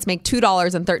restaurants make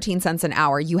 $2.13 an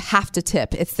hour. You have to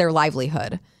tip. It's their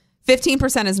livelihood.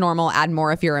 15% is normal. Add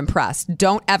more if you're impressed.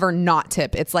 Don't ever not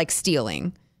tip. It's like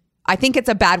stealing. I think it's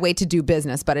a bad way to do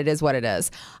business, but it is what it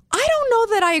is. I don't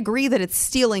know that I agree that it's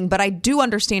stealing, but I do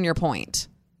understand your point.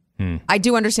 I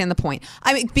do understand the point.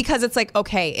 I mean, because it's like,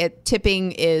 okay,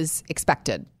 tipping is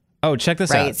expected. Oh, check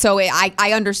this out. So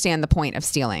I understand the point of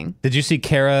stealing. Did you see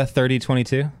Kara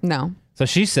 3022? No. So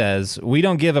she says, we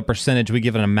don't give a percentage, we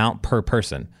give an amount per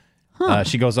person.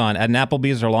 She goes on, at an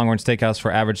Applebee's or Longhorn Steakhouse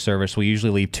for average service, we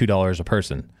usually leave $2 a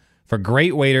person. For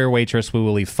great waiter, waitress, we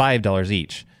will leave $5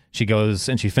 each. She goes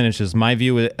and she finishes, my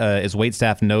view is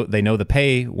waitstaff they know the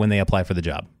pay when they apply for the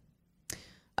job.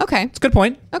 Okay. It's a good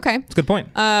point. Okay. It's a good point.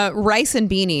 Rice and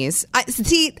beanies.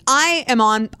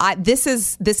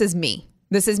 This is me.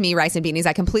 This is me, rice and beanies.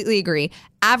 I completely agree.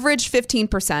 Average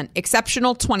 15%,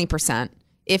 exceptional 20%.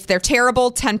 If they're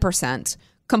terrible, 10%.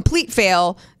 Complete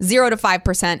fail, 0 to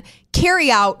 5%.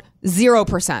 Carry out,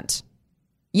 0%.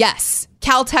 Yes.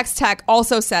 Caltex Tech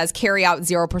also says carry out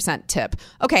 0% tip.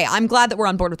 Okay, I'm glad that we're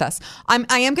on board with us.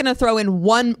 I am going to throw in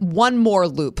one more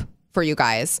loop for you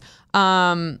guys.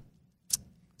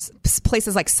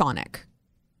 Places like Sonic,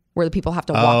 where the people have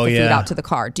to walk the food out to the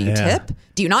car. Do you tip?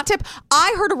 Do you not tip?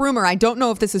 I heard a rumor. I don't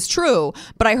know if this is true,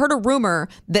 but I heard a rumor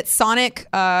that Sonic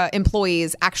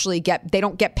employees actually they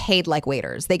don't get paid like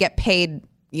waiters. They get paid,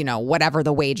 whatever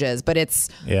the wage is, but it's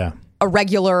a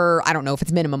regular, I don't know if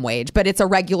it's minimum wage, but it's a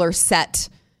regular set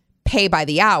pay by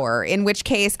the hour, in which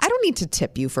case I don't need to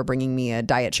tip you for bringing me a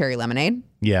diet cherry lemonade.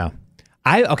 Yeah.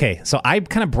 So I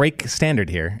kind of break standard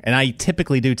here, and I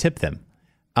typically do tip them.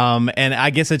 And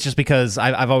I guess it's just because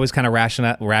I've always kind of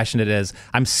rationed it as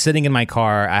I'm sitting in my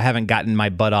car. I haven't gotten my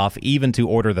butt off even to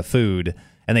order the food,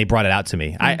 and they brought it out to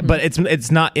me. But it's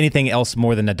not anything else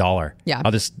more than $1. Yeah,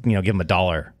 I'll just give them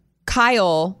 $1.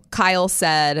 Kyle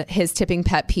said his tipping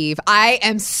pet peeve. I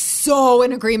am so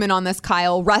in agreement on this,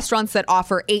 Kyle. Restaurants that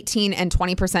offer 18 and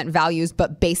 20% values,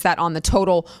 but base that on the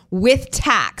total with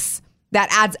tax. That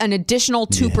adds an additional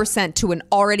 2% to an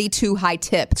already too high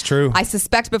tip. It's true. I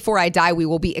suspect before I die, we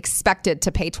will be expected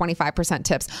to pay 25%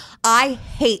 tips. I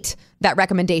hate that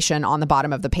recommendation on the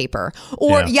bottom of the paper.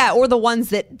 Or the ones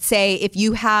that say if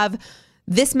you have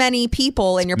this many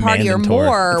people in your party or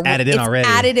more, it's added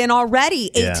in already.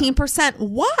 18%.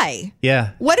 Why? Yeah.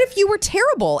 What if you were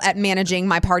terrible at managing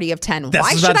my party of 10?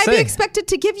 Why should I be expected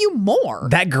to give you more?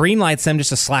 That green lights them just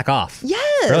to slack off.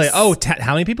 Yes. Really? Oh,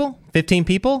 how many people? 15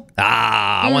 people?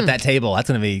 I want that table. That's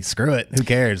going to be, screw it. Who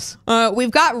cares?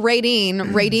 We've got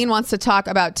Radine. Radine wants to talk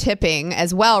about tipping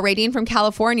as well. Radine from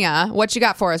California. What you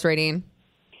got for us, Radine?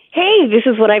 Hey, this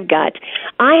is what I've got.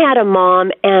 I had a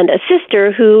mom and a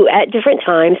sister who at different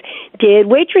times did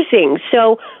waitressing.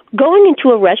 So going into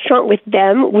a restaurant with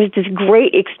them was this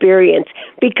great experience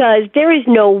because there is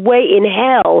no way in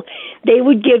hell they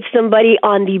would give somebody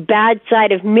on the bad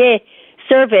side of meh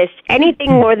service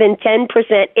anything more than 10%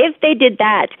 if they did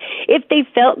that, if they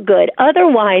felt good.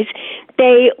 Otherwise,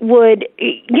 they would,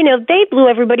 they blew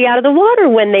everybody out of the water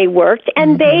when they worked,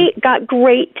 and they got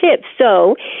great tips.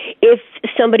 So if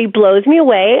somebody blows me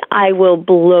away, I will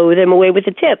blow them away with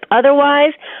a tip.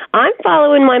 Otherwise, I'm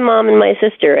following my mom and my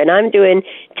sister, and I'm doing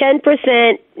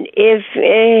 10%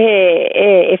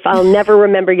 if I'll never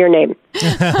remember your name.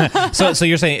 So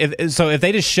you're saying if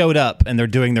they just showed up and they're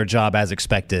doing their job as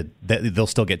expected, they'll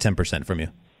still get 10% from you?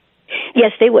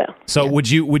 Yes, they will. So would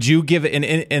you give it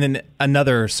in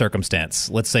another circumstance?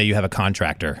 Let's say you have a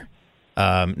contractor.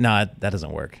 No, that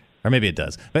doesn't work. Or maybe it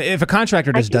does. But if a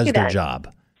contractor just does their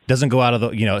job, doesn't go out of the,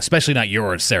 especially not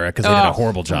yours, Sarah, because they did a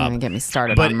horrible job. Get me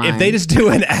started but on mine. if they just do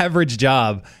an average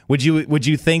job, would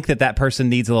you think that person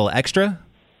needs a little extra?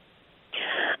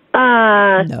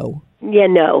 No. Yeah,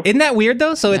 no. Isn't that weird,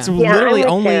 though? So it's literally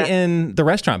only in the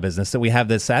restaurant business that we have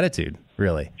this attitude,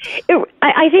 really.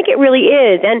 I think it really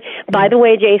is. And by the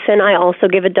way, Jason, I also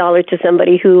give $1 to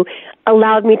somebody who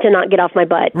allowed me to not get off my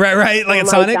butt. Right. Like at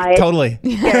Sonic? Diet. Totally.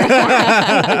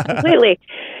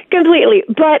 Completely.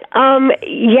 But,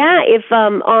 if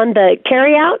on the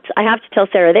carry-out, I have to tell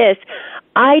Sarah this,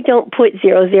 I don't put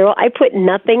 0. I put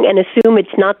nothing and assume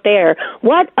it's not there.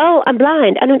 What? Oh, I'm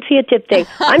blind. I don't see a tip thing.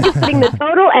 I'm just putting the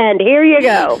total, and here you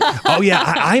go. Oh yeah,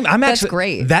 I'm actually. That's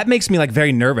great. That makes me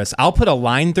very nervous. I'll put a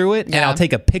line through it and I'll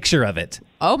take a picture of it.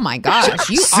 Oh my gosh,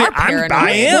 you are paranoid.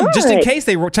 I am, just in case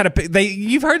they try to.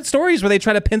 You've heard stories where they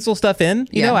try to pencil stuff in,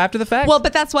 after the fact. Well,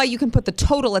 but that's why you can put the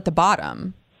total at the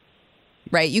bottom.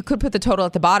 Right, you could put the total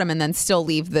at the bottom and then still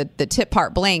leave the tip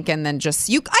part blank, and then I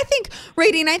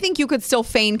think you could still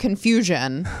feign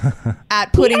confusion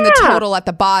at putting the total at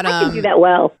the bottom. I can do that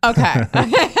well. Okay.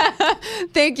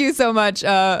 Thank you so much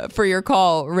for your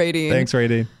call, Radine. Thanks,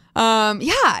 Radine.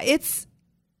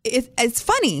 It's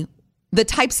funny the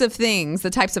types of things, the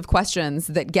types of questions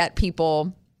that get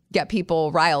people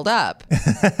riled up.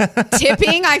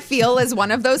 Tipping, I feel, is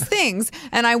one of those things.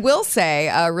 And I will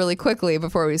say really quickly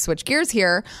before we switch gears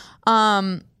here,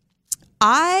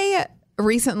 I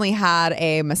recently had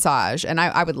a massage, and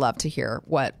I would love to hear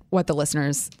what the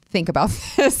listeners think about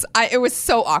this. It was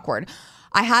so awkward.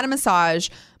 I had a massage.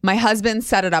 My husband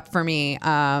set it up for me.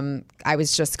 I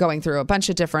was just going through a bunch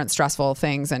of different stressful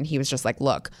things, and he was just like,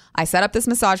 look, I set up this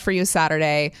massage for you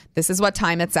Saturday. This is what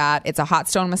time it's at. It's a hot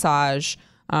stone massage.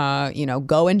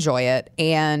 Go enjoy it.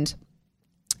 And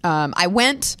I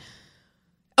went.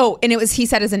 Oh, and he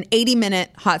said it's an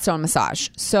 80-minute hot stone massage.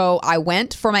 So I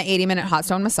went for my 80-minute hot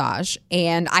stone massage,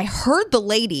 and I heard the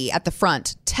lady at the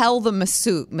front tell the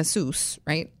masseuse,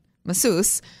 what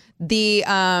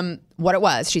it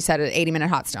was. She said an 80-minute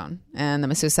hot stone, and the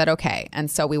masseuse said okay. And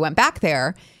so we went back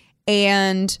there,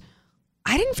 and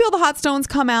I didn't feel the hot stones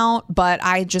come out, but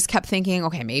I just kept thinking,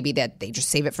 okay, maybe that they just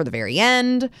save it for the very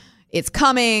end. It's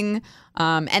coming.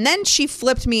 And then she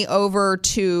flipped me over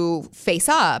to face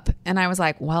up, and I was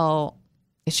like, well,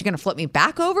 is she going to flip me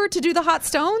back over to do the hot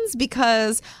stones?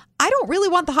 Because I don't really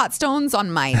want the hot stones on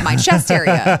my chest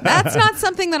area. That's not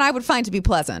something that I would find to be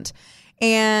pleasant.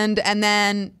 And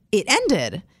then it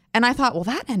ended. And I thought, well,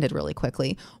 that ended really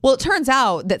quickly. Well, it turns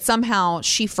out that somehow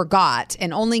she forgot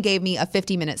and only gave me a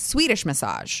 50-minute Swedish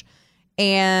massage.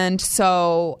 And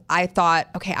so I thought,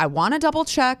 okay, I want to double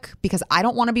check because I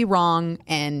don't want to be wrong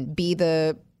and be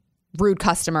the rude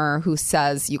customer who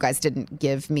says you guys didn't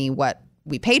give me what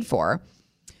we paid for.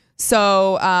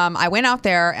 So I went out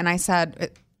there and I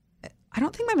said, I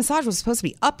don't think my massage was supposed to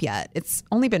be up yet. It's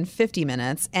only been 50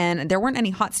 minutes and there weren't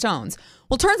any hot stones.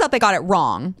 Well, turns out they got it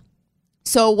wrong.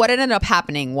 So what ended up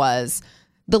happening was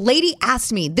the lady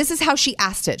asked me, this is how she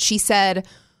asked it. She said,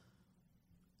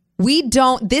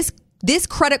 this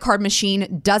credit card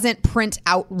machine doesn't print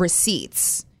out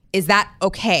receipts. Is that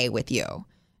okay with you?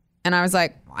 And I was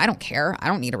like, I don't care. I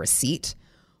don't need a receipt.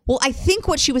 Well, I think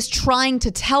what she was trying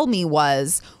to tell me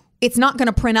was it's not going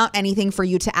to print out anything for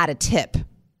you to add a tip.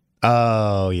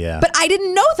 Oh, yeah. But I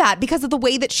didn't know that because of the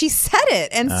way that she said it.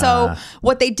 And so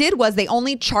what they did was they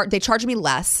charged me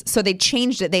less. So they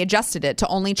changed it. They adjusted it to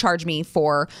only charge me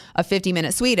for a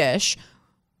 50-minute Swedish.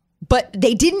 But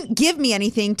they didn't give me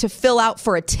anything to fill out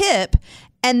for a tip.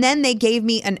 And then they gave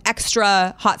me an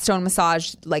extra hot stone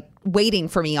massage, like waiting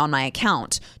for me on my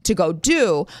account to go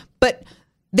do. But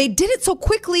they did it so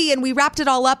quickly and we wrapped it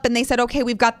all up and they said, okay,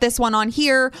 we've got this one on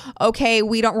here. Okay,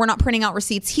 we're not printing out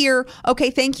receipts here.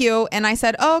 Okay, thank you. And I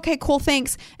said, oh, okay, cool,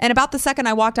 thanks. And about the second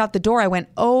I walked out the door, I went,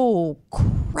 oh,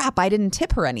 crap, I didn't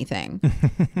tip her anything.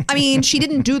 I mean, she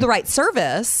didn't do the right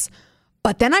service.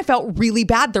 But then I felt really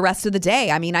bad the rest of the day.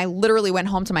 I mean, I literally went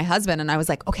home to my husband and I was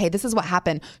like, okay, this is what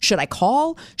happened. Should I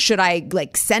call? Should I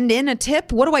send in a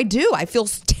tip? What do I do? I feel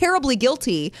terribly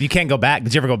guilty. You can't go back.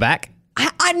 Did you ever go back?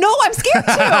 I know, I'm scared to.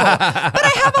 But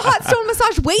I have a hot stone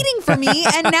massage waiting for me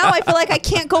and now I feel like I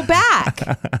can't go back.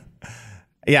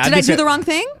 Yeah. Did I do the wrong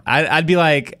thing? I'd be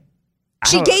like...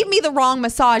 She gave me the wrong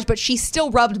massage, but she still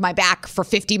rubbed my back for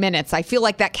 50 minutes. I feel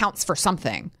like that counts for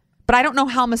something. But I don't know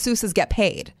how masseuses get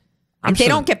paid. They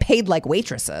don't get paid like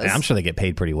waitresses. I'm sure they get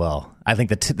paid pretty well. I think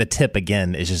the tip,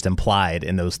 again, is just implied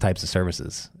in those types of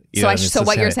services. So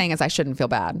what you're saying is I shouldn't feel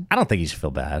bad. I don't think you should feel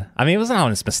bad. I mean, it was an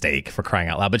honest mistake for crying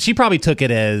out loud. But she probably took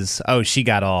it as, oh, she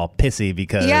got all pissy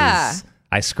because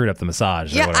I screwed up the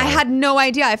massage. Yeah, I had no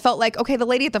idea. I felt like, okay, the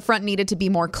lady at the front needed to be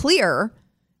more clear.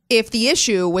 If the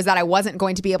issue was that I wasn't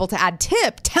going to be able to add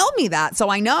tip, tell me that so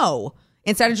I know.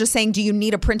 Instead of just saying, do you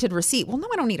need a printed receipt? Well, no,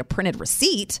 I don't need a printed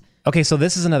receipt. Okay, so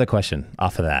this is another question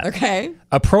off of that. Okay.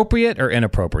 Appropriate or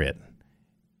inappropriate?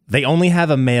 They only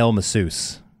have a male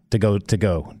masseuse to go.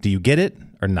 Do you get it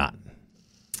or not?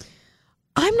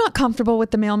 I'm not comfortable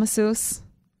with the male masseuse,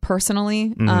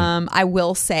 personally. Mm-hmm. I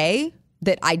will say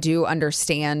that I do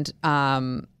understand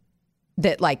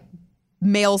that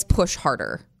males push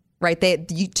harder. Right.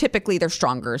 Typically they're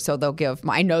stronger. So they'll give,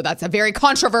 I know that's a very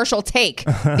controversial take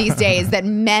these days that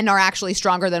men are actually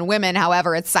stronger than women.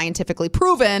 However, it's scientifically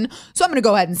proven. So I'm going to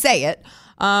go ahead and say it.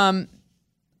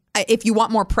 If you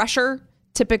want more pressure,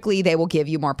 typically they will give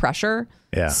you more pressure.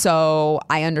 Yeah. So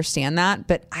I understand that,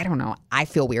 but I don't know. I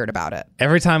feel weird about it.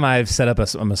 Every time I've set up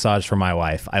a massage for my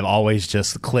wife, I've always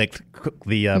just clicked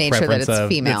the Made preference sure that of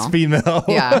female. It's female.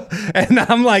 Yeah. And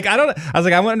I'm like, I was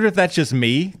like, I wonder if that's just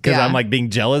me because I'm like being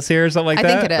jealous here or something like that.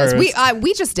 I think it is.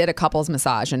 We just did a couples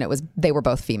massage and they were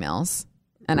both females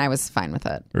and I was fine with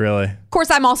it. Really? Of course,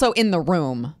 I'm also in the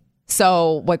room.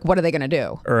 So what are they going to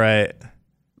do? Right.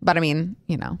 But I mean,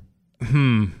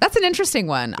 that's an interesting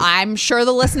one. I'm sure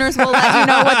the listeners will let you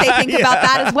know what they think about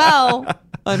that as well.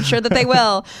 I'm sure that they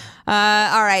will.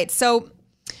 All right. So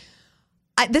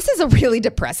this is a really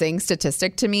depressing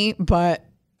statistic to me, but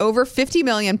over 50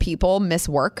 million people miss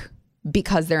work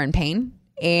because they're in pain.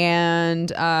 And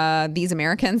these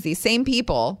Americans, these same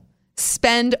people,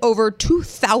 spend over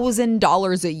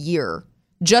 $2,000 a year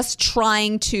just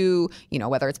trying to,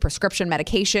 whether it's prescription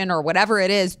medication or whatever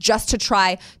it is, just to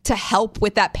try to help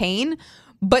with that pain.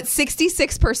 But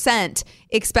 66%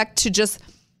 expect to just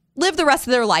live the rest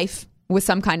of their life with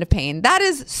some kind of pain. That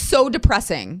is so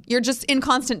depressing. You're just in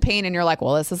constant pain and you're like,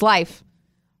 well, this is life.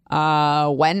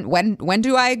 When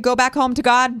do I go back home to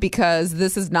God? Because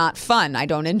this is not fun. I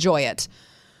don't enjoy it.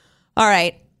 All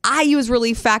right. I use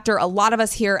Relief Factor. A lot of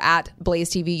us here at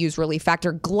Blaze TV use Relief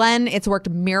Factor. Glenn, it's worked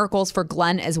miracles for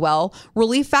Glenn as well.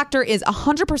 Relief Factor is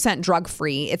 100%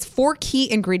 drug-free. It's 4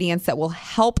 key ingredients that will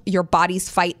help your body's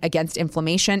fight against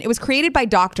inflammation. It was created by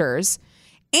doctors,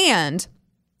 and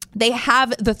they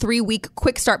have the 3-week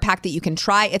quick start pack that you can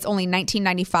try. It's only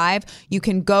 $19.95. You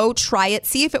can go try it,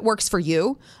 see if it works for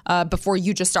you before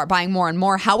you just start buying more and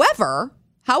more. However,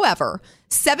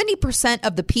 70%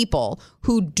 of the people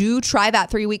who do try that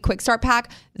 3-week quick start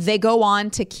pack, they go on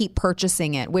to keep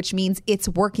purchasing it, which means it's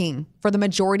working for the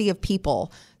majority of people.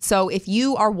 So if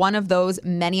you are one of those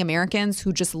many Americans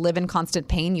who just live in constant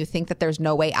pain, you think that there's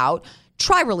no way out,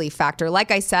 try Relief Factor.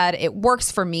 Like I said, it works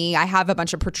for me. I have a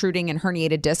bunch of protruding and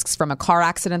herniated discs from a car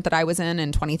accident that I was in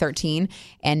 2013,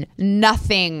 and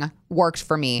nothing worked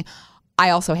for me.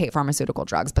 I also hate pharmaceutical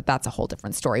drugs, but that's a whole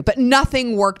different story. But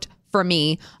nothing worked for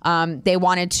me. They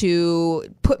wanted to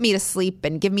put me to sleep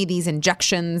and give me these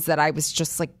injections that I was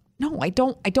just like, no, I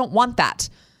don't want that.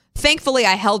 Thankfully,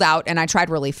 I held out and I tried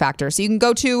Relief Factor. So you can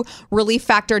go to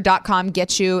relieffactor.com,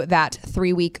 get you that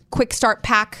 3-week quick start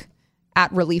pack at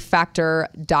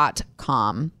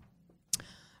relieffactor.com.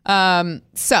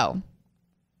 So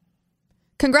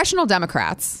congressional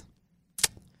Democrats,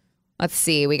 let's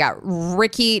see, we got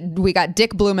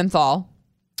Dick Blumenthal,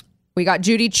 we got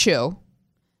Judy Chu.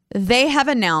 They have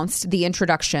announced the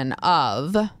introduction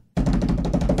of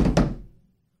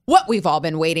what we've all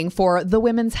been waiting for, the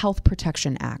Women's Health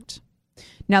Protection Act.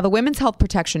 Now, the Women's Health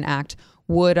Protection Act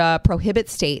would prohibit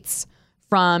states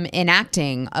from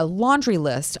enacting a laundry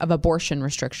list of abortion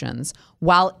restrictions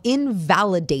while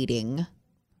invalidating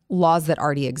laws that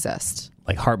already exist.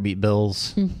 Like heartbeat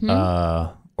bills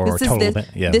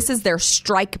This is their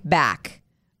strike back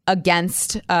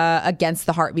against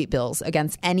the heartbeat bills,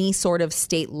 against any sort of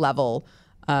state level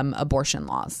abortion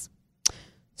laws.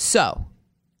 So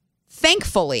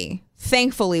thankfully,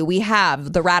 we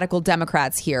have the radical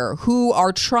Democrats here who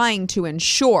are trying to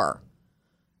ensure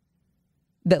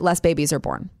that less babies are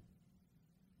born.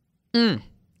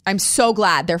 I'm so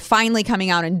glad they're finally coming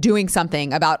out and doing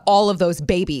something about all of those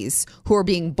babies who are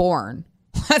being born.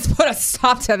 Let's put a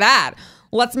stop to that.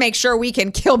 Let's make sure we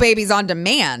can kill babies on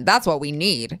demand. That's what we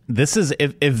need. This is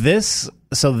this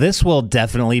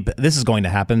is going to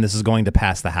happen. This is going to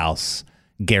pass the House,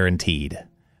 guaranteed.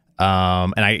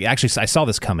 And I saw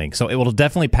this coming. So it will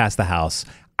definitely pass the House.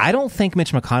 I don't think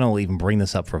Mitch McConnell will even bring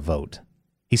this up for vote.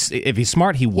 If he's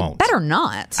smart, he won't. Better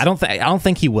not. I don't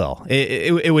think he will.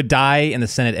 It would die in the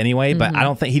Senate anyway, but I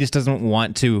don't think he just doesn't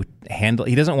want to handle.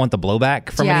 He doesn't want the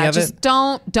blowback from any of it.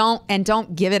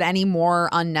 Don't give it any more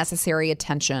unnecessary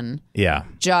attention. Yeah,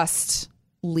 just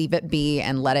leave it be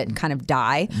and let it kind of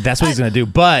die. That's what he's going to do.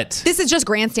 But this is just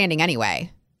grandstanding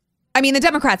anyway. I mean, the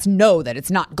Democrats know that it's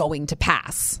not going to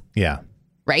pass. Yeah.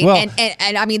 Right. Well,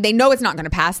 and I mean, they know it's not going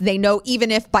to pass. They know even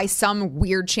if by some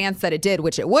weird chance that it did,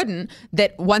 which it wouldn't,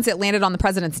 that once it landed on the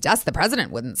president's desk, the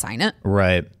president wouldn't sign it.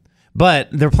 Right. But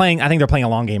I think they're playing a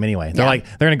long game anyway. They're they're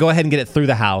going to go ahead and get it through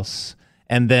the House.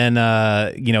 And then,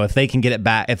 if they can get it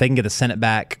back, if they can get the Senate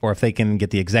back, or if they can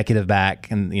get the executive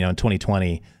back in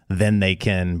 2020, then they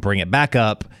can bring it back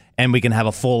up and we can have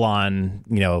a full on,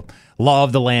 law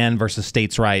of the land versus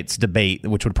states' rights debate,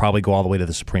 which would probably go all the way to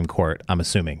the Supreme Court, I'm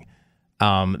assuming.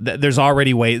 There's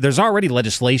already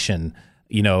legislation,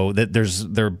 that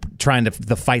they're trying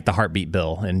to fight the heartbeat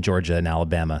bill in Georgia and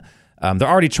Alabama. They're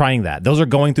already trying that. Those are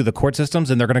going through the court systems,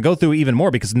 and they're going to go through even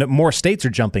more because more states are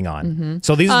jumping on. Mm-hmm.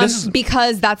 So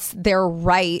because that's their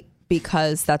right,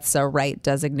 because that's a right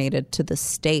designated to the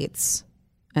states,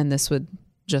 and this would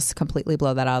just completely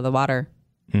blow that out of the water.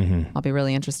 Mm-hmm. I'll be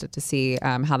really interested to see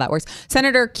how that works.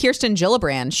 Senator Kirsten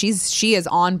Gillibrand, she is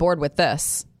on board with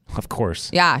this. Of course.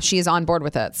 Yeah, she is on board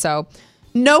with it. So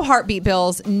no heartbeat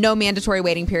bills, no mandatory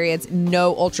waiting periods,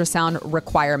 no ultrasound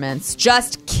requirements.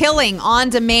 Just killing on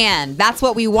demand. That's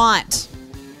what we want.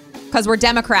 Because we're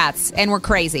Democrats and we're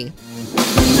crazy.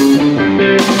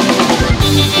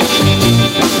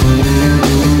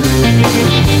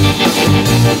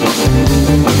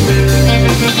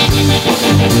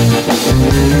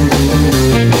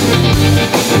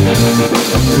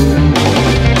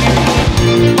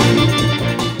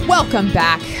 Welcome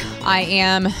back. I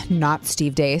am not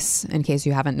Steve Deace, in case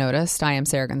you haven't noticed. I am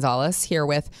Sara Gonzales here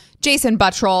with Jason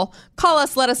Buttrill. Call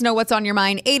us, let us know what's on your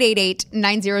mind,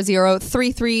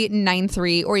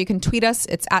 888-900-3393, or you can tweet us.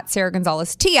 It's at Sara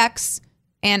Gonzales TX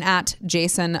and at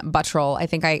Jason Buttrill. I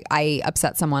think I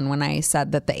upset someone when I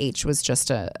said that the H was just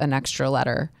an extra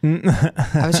letter.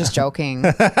 I was just joking.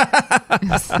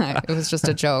 It was just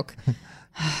a joke.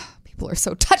 People are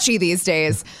so touchy these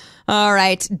days. All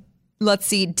right. Let's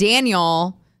see.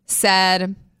 Daniel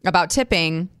said about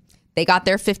tipping, they got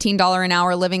their $15 an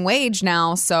hour living wage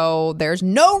now, so there's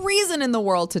no reason in the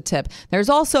world to tip. There's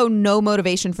also no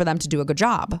motivation for them to do a good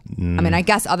job. I mean, I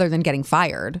guess other than getting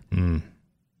fired.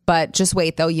 But just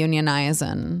wait, they'll unionize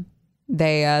and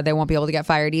they won't be able to get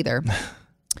fired either.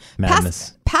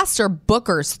 Madness. Pastor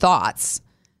Booker's thoughts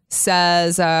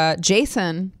says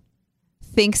Jason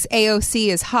thinks AOC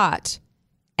is hot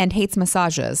and hates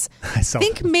massages. I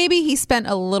think maybe he spent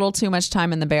a little too much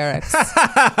time in the barracks.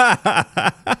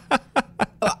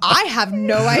 I have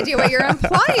no idea what you're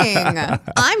implying.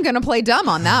 I'm going to play dumb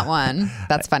on that one.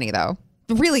 That's funny though.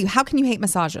 Really, how can you hate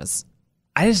massages?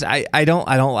 I just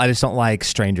don't like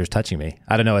strangers touching me.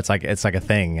 I don't know. It's like a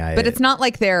thing. But it's not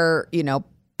like they're,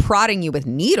 prodding you with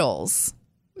needles.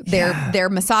 They're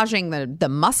massaging the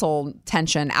muscle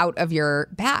tension out of your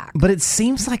back. But it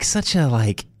seems like such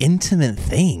a intimate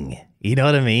thing. You know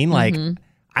what I mean? Like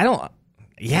I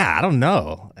don't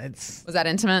know. Was that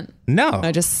intimate? No.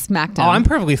 I just smacked him. Oh, I'm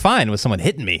perfectly fine with someone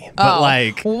hitting me.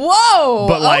 But whoa.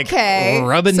 But okay.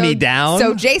 rubbing me down.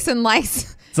 So Jason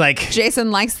likes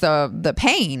Jason likes the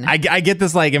pain. I get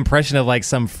this impression of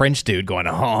some French dude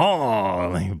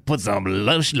going, put some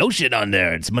lotion on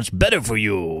there. It's much better for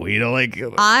you.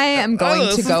 I am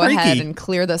going to go ahead and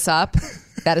clear this up.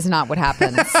 That is not what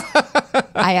happens.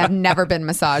 I have never been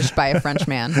massaged by a French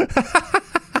man.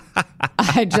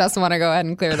 I just want to go ahead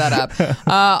and clear that up.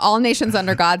 All Nations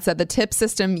Under God said the tip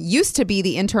system used to be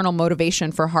the internal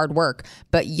motivation for hard work,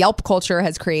 but Yelp culture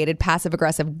has created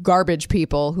passive-aggressive garbage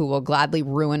people who will gladly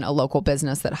ruin a local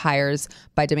business that hires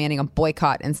by demanding a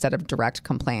boycott instead of direct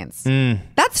complaints.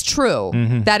 That's true.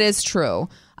 Mm-hmm. That is true.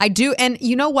 I do. And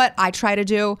you know what I try to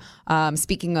do?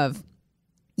 Speaking of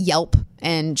Yelp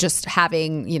and just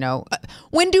having, no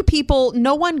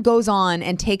one goes on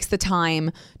and takes the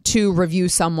time to review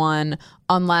someone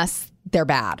unless they're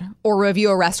bad, or review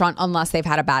a restaurant unless they've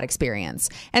had a bad experience.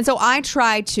 And so I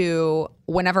try to,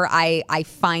 whenever I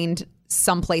find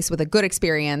some place with a good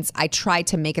experience, I try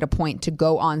to make it a point to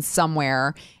go on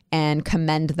somewhere and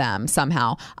commend them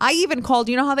somehow. I even called,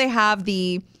 how they have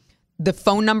the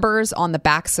phone numbers on the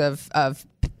backs of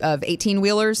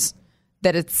 18-wheelers?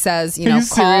 That it says,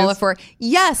 call for.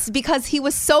 Yes, because he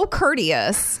was so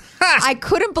courteous. I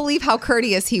couldn't believe how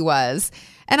courteous he was.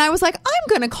 And I was like, I'm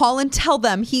going to call and tell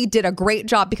them he did a great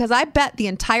job, because I bet the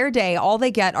entire day all they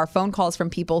get are phone calls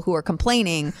from people who are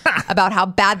complaining about how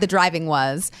bad the driving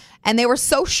was. And they were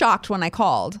so shocked when I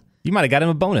called. You might have got him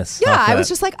a bonus. Yeah, I was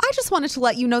just like, I just wanted to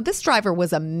let you know this driver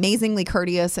was amazingly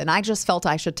courteous, and I just felt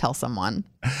I should tell someone.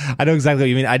 I know exactly what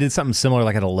you mean. I did something similar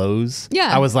at a Lowe's.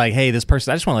 Yeah. I was like, hey, this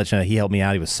person, I just want to let you know he helped me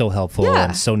out. He was so helpful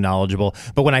and so knowledgeable.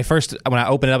 But when I opened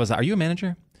it up, I was like, are you a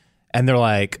manager? And they're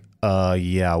like,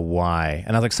 yeah, why?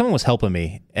 And I was like, someone was helping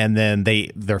me. And then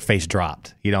their face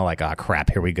dropped. Oh, crap,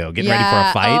 here we go. Getting ready for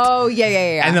a fight. Oh,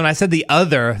 yeah. And then I said the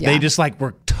other, they just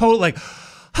were totally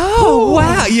oh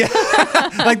wow, yeah.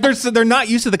 They're not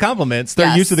used to the compliments.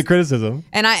 They're used to the criticism.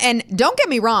 And don't get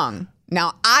me wrong.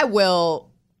 Now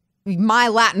my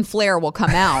Latin flair will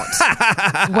come out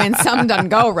when something doesn't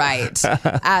go right,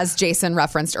 as Jason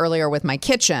referenced earlier with my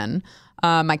kitchen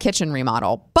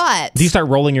remodel. But do you start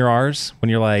rolling your R's when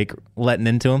you're letting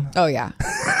into them? Oh yeah.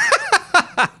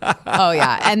 Oh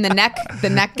yeah, and the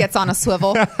neck gets on a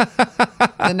swivel.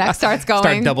 The neck starts going.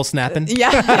 Start double snapping.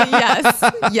 Yeah,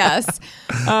 yes.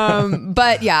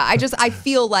 But yeah, I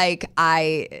feel like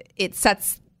it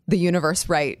sets the universe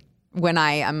right when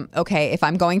I am okay. If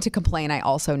I'm going to complain, I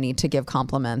also need to give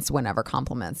compliments whenever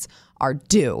compliments are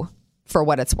due, for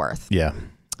what it's worth. Yeah.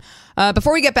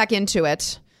 Before we get back into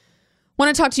it, I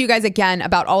want to talk to you guys again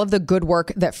about all of the good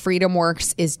work that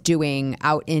FreedomWorks is doing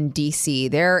out in D.C.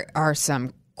 There are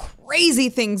some crazy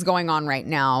things going on right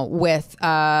now with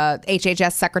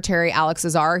HHS Secretary Alex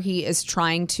Azar. He is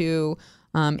trying to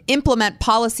implement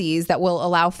policies that will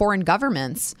allow foreign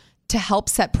governments to help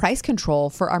set price control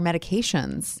for our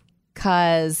medications,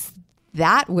 because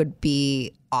that would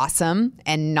be awesome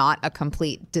and not a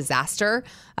complete disaster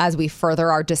as we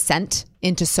further our descent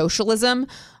into socialism.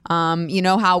 You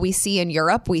know how we see in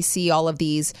Europe, we see all of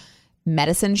these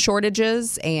medicine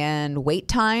shortages and wait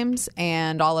times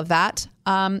and all of that.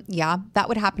 Yeah, that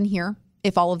would happen here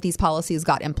if all of these policies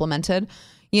got implemented.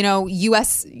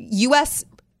 U.S.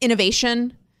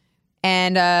 innovation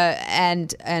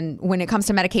and when it comes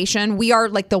to medication, we are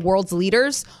like the world's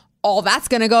leaders. All that's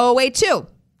going to go away too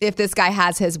if this guy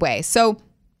has his way. So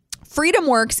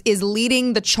FreedomWorks is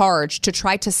leading the charge to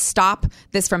try to stop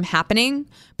this from happening,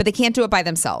 but they can't do it by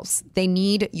themselves. They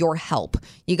need your help.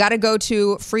 You got to go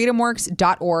to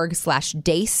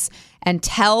freedomworks.org/DACE and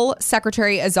tell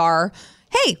Secretary Azar,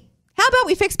 hey, how about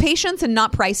we fix patients and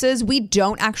not prices? We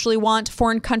don't actually want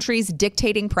foreign countries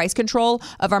dictating price control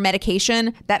of our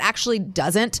medication. That actually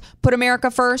doesn't put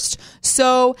America first.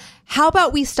 So how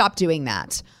about we stop doing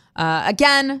that?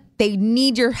 Again, they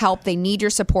need your help. They need your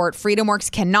support.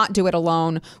 FreedomWorks cannot do it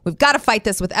alone. We've got to fight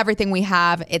this with everything we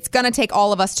have. It's going to take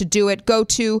all of us to do it. Go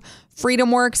to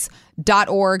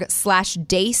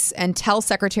freedomworks.org/DACE and tell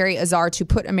Secretary Azar to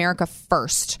put America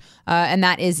first. And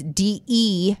that is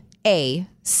DEACE,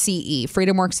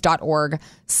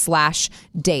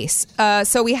 freedomworks.org/DACE.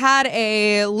 So we had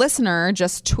a listener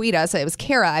just tweet us. It was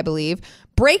Kara, I believe.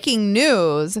 Breaking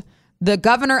news. The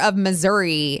governor of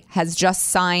Missouri has just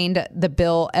signed a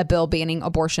bill banning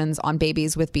abortions on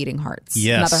babies with beating hearts.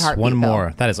 Yes, another heartbeat one bill.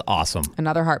 more. That is awesome.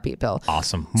 Another heartbeat bill.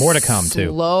 Awesome. More to come, too.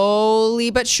 Slowly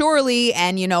but surely.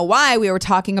 And you know why? We were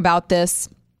talking about this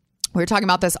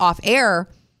off air.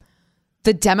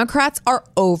 The Democrats are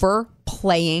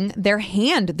overplaying their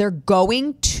hand. They're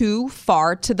going too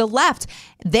far to the left.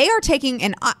 They are taking,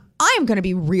 and I am going to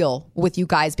be real with you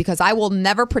guys because I will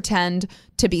never pretend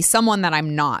to be someone that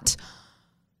I'm not.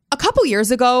 A couple years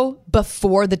ago,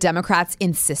 before the Democrats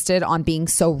insisted on being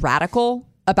so radical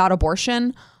about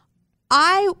abortion,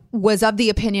 I was of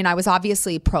the opinion, I was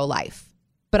obviously pro-life,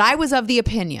 but I was of the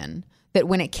opinion that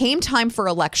when it came time for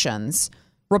elections,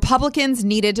 Republicans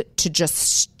needed to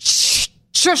just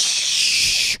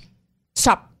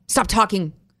stop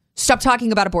talking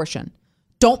about abortion.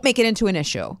 Don't make it into an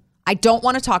issue. I don't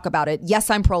want to talk about it. Yes,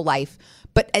 I'm pro-life,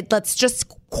 but let's just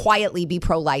quietly be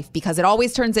pro-life because it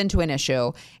always turns into an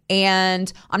issue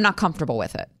and I'm not comfortable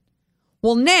with it.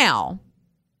 Well, now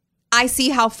I see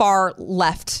how far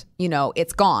left,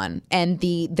 it's gone and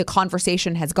the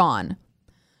conversation has gone.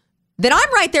 Then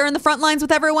I'm right there in the front lines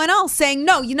with everyone else saying,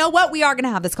 no, you know what? We are going to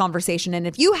have this conversation. And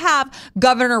if you have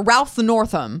Governor Ralph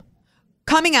Northam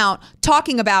coming out,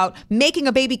 talking about making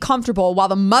a baby comfortable while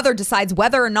the mother decides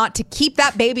whether or not to keep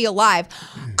that baby alive,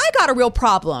 I got a real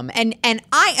problem. And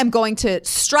I am going to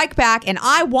strike back, and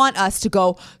I want us to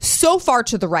go so far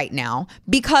to the right now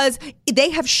because they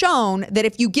have shown that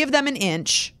if you give them an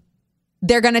inch,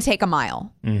 they're going to take a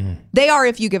mile. Mm-hmm. They are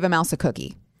if you give a mouse a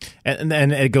cookie. And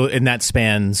that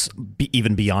spans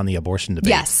even beyond the abortion debate.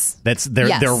 Yes, they're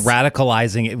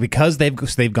radicalizing it because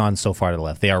they've gone so far to the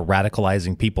left. They are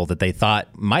radicalizing people that they thought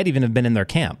might even have been in their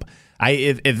camp.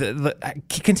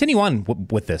 Continue on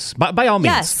with this by all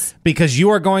means, yes, because you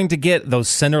are going to get those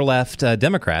center left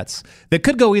Democrats that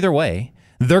could go either way.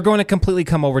 They're going to completely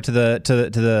come over to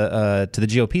the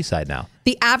GOP side now.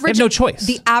 They have no choice.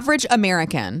 The average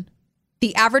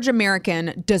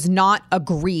American does not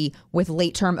agree with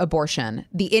late-term abortion.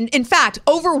 In fact,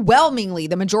 overwhelmingly,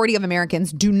 the majority of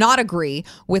Americans do not agree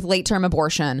with late-term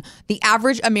abortion. The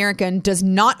average American does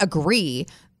not agree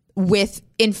with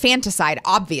infanticide,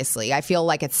 obviously. I feel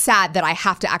like it's sad that I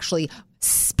have to actually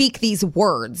speak these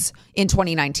words in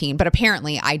 2019, but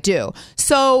apparently I do.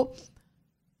 So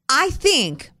I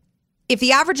think if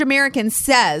the average American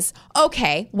says,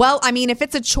 okay, well, I mean, if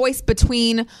it's a choice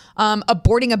between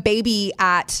aborting a baby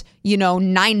at,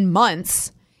 9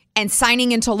 months and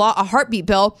signing into law a heartbeat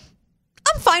bill,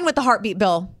 I'm fine with the heartbeat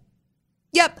bill.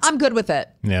 Yep, I'm good with it.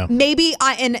 Yeah. Maybe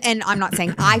and I'm not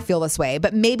saying I feel this way,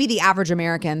 but maybe the average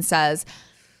American says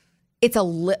it's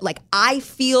I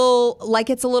feel like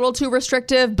it's a little too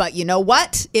restrictive, but you know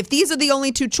what? If these are the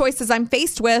only two choices I'm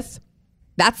faced with,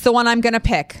 that's the one I'm going to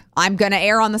pick. I'm going to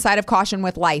err on the side of caution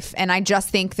with life. And I just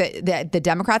think that the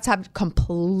Democrats have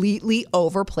completely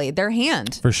overplayed their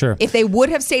hand. For sure. If they would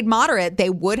have stayed moderate, they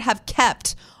would have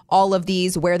kept all of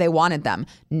these where they wanted them.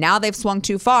 Now they've swung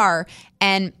too far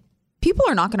and people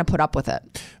are not going to put up with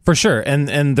it. For sure.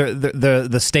 And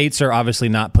the states are obviously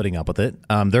not putting up with it.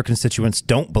 Their constituents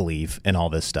don't believe in all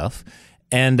this stuff.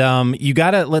 And you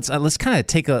got to let's kind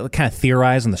of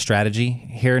theorize on the strategy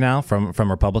here now from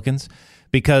Republicans.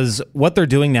 Because what they're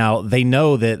doing now, they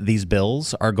know that these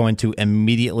bills are going to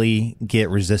immediately get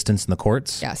resistance in the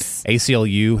courts. Yes.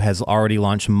 ACLU has already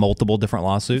launched multiple different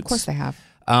lawsuits. Of course they have.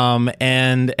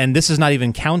 And this is not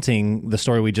even counting the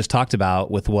story we just talked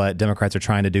about with what Democrats are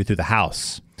trying to do through the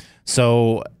House.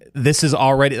 So this is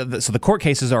already, so the court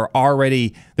cases are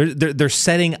already, they're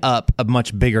setting up a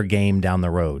much bigger game down the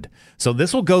road. So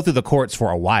this will go through the courts for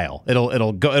a while. It'll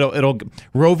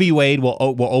Roe v. Wade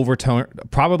will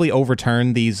probably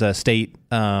overturn these state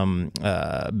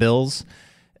bills.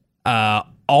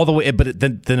 all the way, but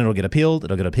then it'll get appealed.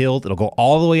 It'll get appealed. It'll go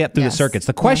all the way up through the circuits.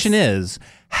 The question is,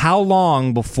 how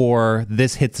long before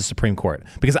this hits the Supreme Court?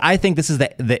 Because I think this is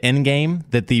the end game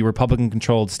that the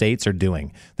Republican-controlled states are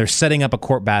doing. They're setting up a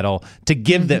court battle to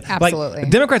give them. Absolutely.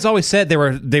 Like, Democrats always said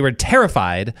they were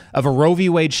terrified of a Roe v.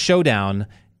 Wade showdown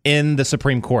in the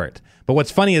Supreme Court. But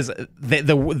what's funny is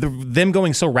them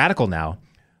going so radical now.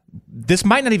 This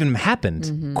might not even have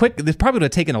happened quick. This probably would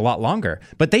have taken a lot longer.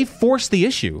 But they forced the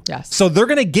issue. Yes. So they're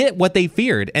going to get what they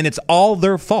feared, and it's all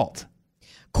their fault.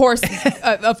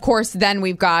 Of course, then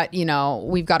we've got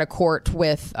a court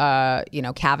with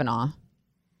Kavanaugh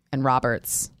and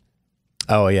Roberts.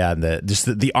 Oh yeah,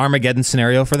 the Armageddon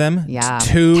scenario for them. Yeah,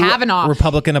 two Kavanaugh,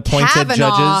 Republican appointed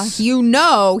judges.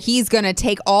 He's going to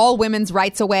take all women's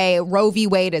rights away. Roe v.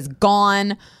 Wade is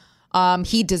gone.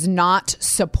 He does not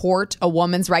support a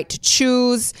woman's right to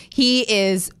choose. He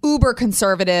is uber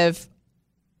conservative.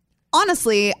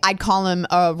 Honestly, I'd call him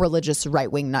a religious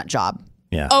right-wing nut job.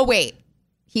 Yeah. Oh wait.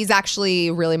 He's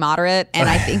actually really moderate, and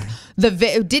I think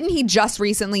didn't he just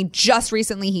recently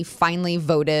he finally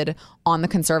voted on the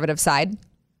conservative side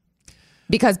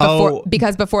because before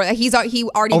he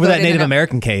already over voted that Native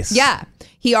American case. Yeah,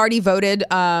 he already voted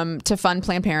to fund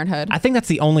Planned Parenthood. I think that's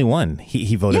the only one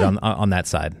he voted on that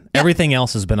side. Yeah. Everything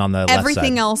else has been on the left side.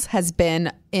 Everything else has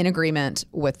been in agreement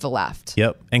with the left.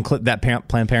 Yep, and that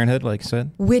Planned Parenthood, like you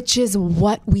said. Which is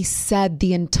what we said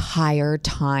the entire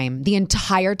time. The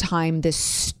entire time this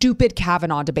stupid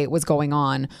Kavanaugh debate was going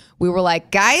on, we were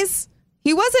like, guys,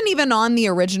 he wasn't even on the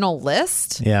original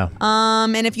list. Yeah.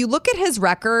 And if you look at his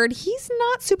record, he's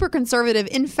not super conservative.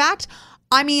 In fact,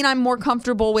 I mean, I'm more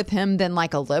comfortable with him than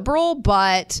like a liberal,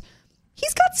 but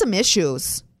he's got some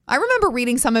issues. I remember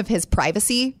reading some of his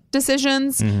privacy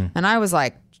decisions, and I was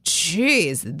like,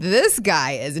 geez, this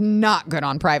guy is not good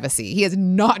on privacy. He is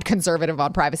not conservative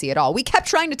on privacy at all. We kept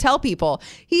trying to tell people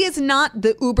he is not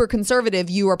the uber conservative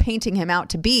you are painting him out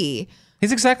to be.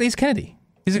 He's Kennedy.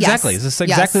 He's exactly the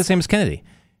same as Kennedy.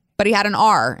 But he had an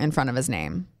R in front of his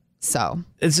name. So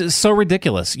it's so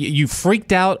ridiculous. You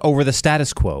freaked out over the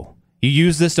status quo. You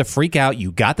used this to freak out.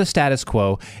 You got the status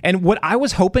quo. And what I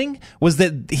was hoping was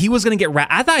that he was going to get...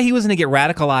 I thought he was going to get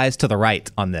radicalized to the right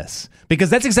on this.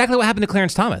 Because that's exactly what happened to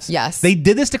Clarence Thomas. Yes. They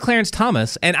did this to Clarence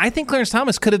Thomas. And I think Clarence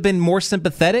Thomas could have been more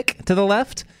sympathetic to the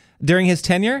left during his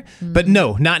tenure. But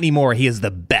no, not anymore. He is the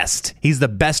best. He's the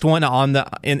best one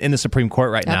in the Supreme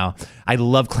Court right now. I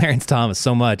love Clarence Thomas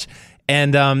so much.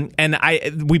 And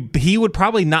he would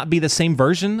probably not be the same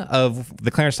version of the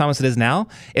Clarence Thomas it is now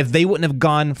if they wouldn't have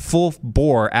gone full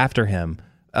bore after him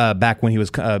back when he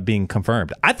was being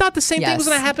confirmed. I thought the same thing was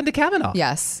going to happen to Kavanaugh.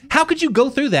 Yes. How could you go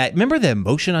through that? Remember the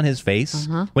emotion on his face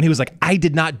when he was like, I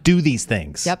did not do these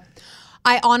things. Yep.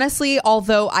 I honestly,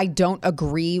 although I don't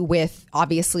agree with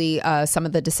obviously some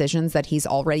of the decisions that he's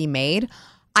already made,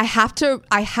 I have to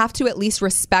at least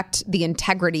respect the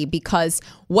integrity, because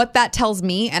what that tells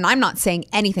me, and I'm not saying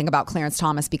anything about Clarence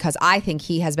Thomas because I think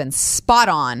he has been spot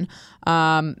on,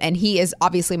 and he is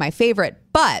obviously my favorite,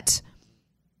 but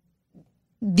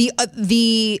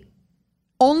the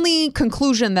only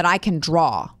conclusion that I can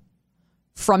draw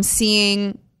from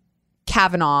seeing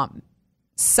Kavanaugh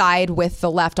side with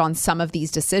the left on some of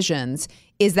these decisions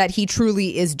is that he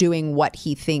truly is doing what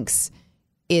he thinks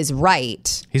is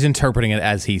right. He's interpreting it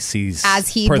as he sees, per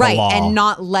the law, and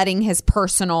not letting his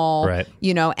personal,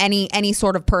 any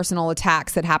sort of personal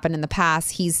attacks that happened in the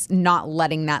past. He's not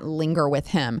letting that linger with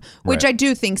him, which I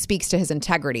do think speaks to his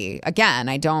integrity. Again,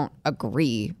 I don't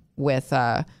agree with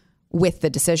the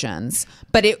decisions,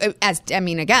 but as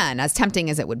tempting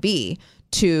as it would be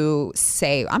to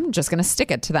say, I'm just going to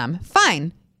stick it to them.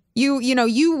 Fine,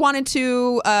 you wanted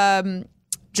to.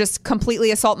 Just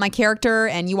completely assault my character,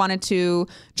 and you wanted to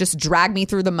just drag me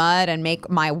through the mud and make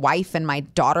my wife and my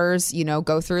daughters,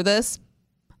 go through this.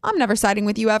 I'm never siding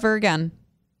with you ever again.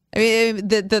 I mean,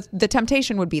 the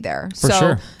temptation would be there. For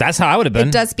sure. That's how I would have been.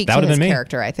 It does speak to his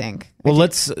character, I think. Well,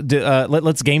 let's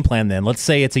game plan then. Let's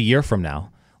say it's a year from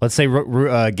now. Let's say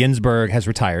Ginsburg has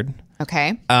retired.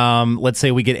 Okay. Let's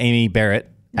say we get Amy Barrett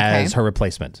as her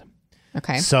replacement.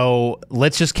 Okay. So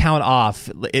let's just count off.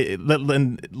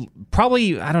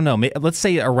 Probably, I don't know. Let's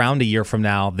say around a year from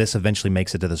now, this eventually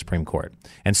makes it to the Supreme Court,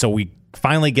 and so we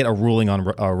finally get a ruling on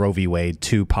Roe v. Wade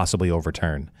to possibly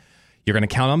overturn. You're going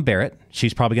to count on Barrett.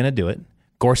 She's probably going to do it.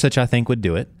 Gorsuch, I think, would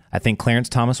do it. I think Clarence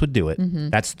Thomas would do it.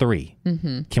 That's 3.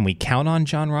 Can we count on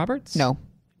John Roberts? No.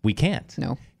 We can't.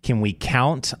 No. Can we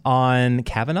count on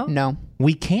Kavanaugh? No.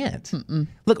 We can't.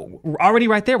 Look, already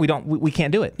right there, we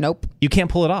can't do it. Nope. You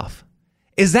can't pull it off.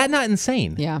 Is that not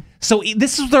insane? Yeah. So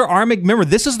this is their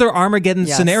Armageddon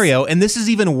scenario, and this is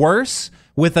even worse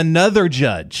with another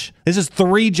judge. This is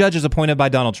 3 judges appointed by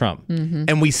Donald Trump.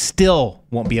 And we still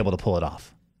won't be able to pull it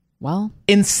off. Well,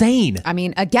 insane. I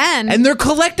mean, again. And their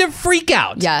collective freak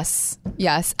out. Yes.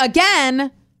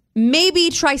 Again, maybe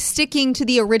try sticking to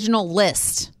the original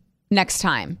list next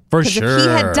time. For sure. If he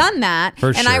had done that,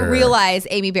 I realize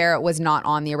Amy Barrett was not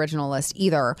on the original list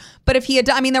either. But if he had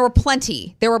done, I mean, there were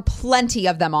plenty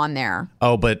of them on there.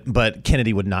 Oh, but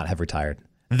Kennedy would not have retired.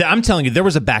 I'm telling you, there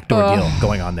was a backdoor deal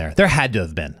going on there. There had to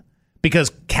have been.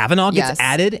 Because Kavanaugh gets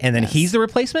added and then he's the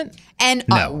replacement? And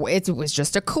it was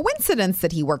just a coincidence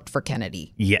that he worked for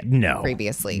Kennedy. Yeah, no.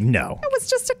 Previously. No. It was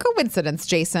just a coincidence,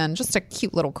 Jason. Just a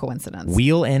cute little coincidence.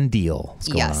 Wheel and deal is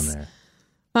going on there.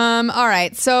 All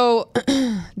right. So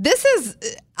I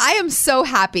am so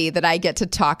happy that I get to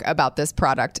talk about this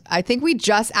product. I think we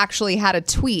just actually had a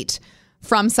tweet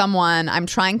from someone. I'm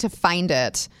trying to find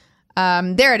it.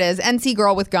 There it is. NC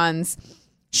Girl with Guns.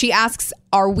 She asks,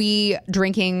 are we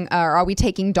taking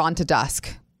Dawn to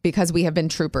Dusk? Because we have been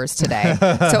troopers today.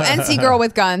 So NC Girl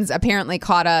with Guns apparently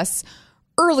caught us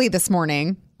early this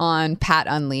morning on Pat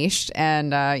Unleashed.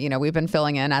 And, we've been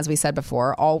filling in, as we said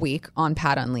before, all week on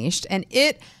Pat Unleashed. And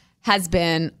it has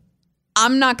been,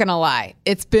 I'm not going to lie,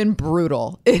 it's been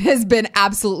brutal. It has been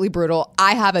absolutely brutal.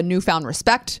 I have a newfound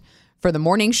respect for the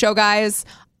morning show guys.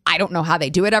 I don't know how they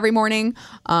do it every morning.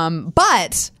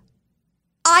 But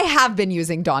I have been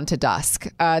using Dawn to Dusk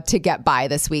to get by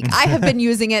this week. I have been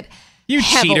using it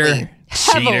heavily.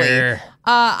 Cheater.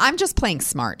 I'm just playing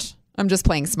smart.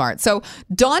 So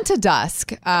Dawn to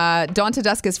Dusk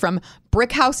is from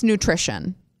Brickhouse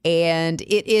Nutrition, and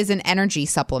it is an energy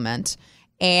supplement.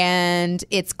 And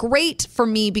it's great for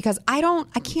me because I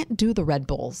can't do the Red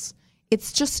Bulls.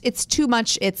 It's too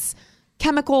much. It's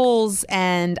chemicals,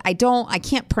 and I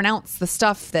can't pronounce the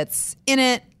stuff that's in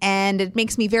it, and it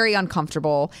makes me very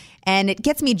uncomfortable, and it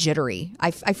gets me jittery. I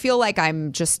feel like I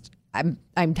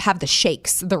have the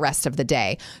shakes the rest of the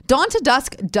day. Dawn to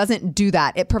Dusk doesn't do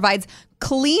that. It provides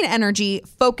clean energy,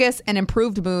 focus, and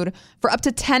improved mood for up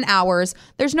to 10 hours.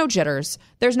 There's no jitters.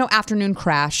 There's no afternoon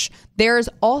crash. There's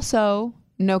also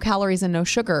no calories and no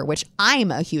sugar, which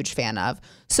I'm a huge fan of.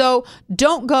 So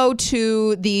don't go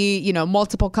to the,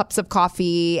 multiple cups of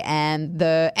coffee and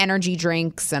the energy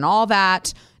drinks and all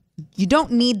that. You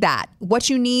don't need that. What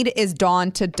you need is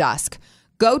Dawn to Dusk.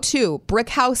 Go to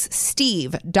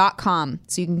brickhousesteve.com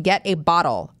so you can get a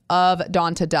bottle of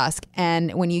Dawn to Dusk.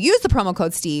 And when you use the promo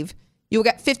code Steve, you'll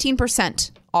get 15%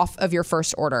 off of your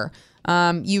first order.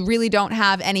 You really don't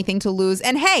have anything to lose.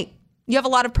 And hey, you have a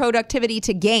lot of productivity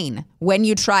to gain when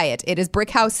you try it. It is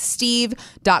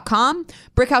brickhousesteve.com.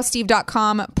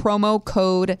 Brickhousesteve.com, promo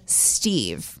code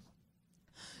Steve.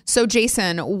 So,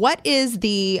 Jason, what is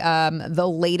the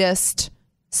latest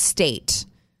state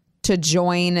to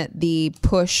join the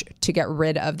push to get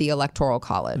rid of the Electoral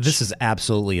College? This is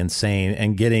absolutely insane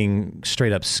and getting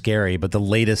straight up scary. But the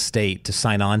latest state to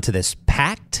sign on to this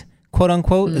pact, quote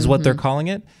unquote, is what they're calling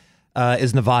it,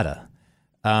 is Nevada.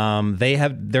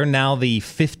 They're now the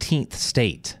 15th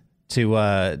state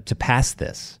to pass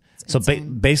this. So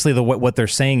basically, what they're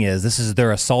saying is this is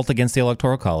their assault against the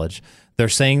Electoral College. They're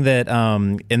saying that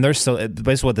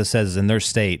basically what this says is in their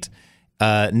state,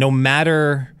 no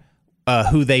matter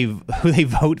who they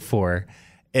vote for,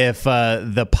 if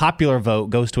the popular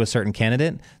vote goes to a certain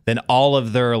candidate, then all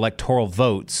of their electoral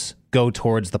votes go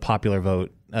towards the popular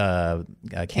vote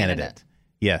candidate.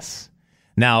 Yes.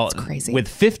 Now, with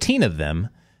 15 of them,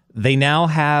 they now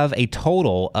have a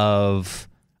total of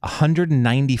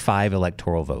 195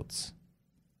 electoral votes.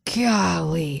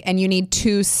 Golly. And you need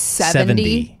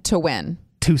 270 to win.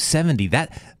 270.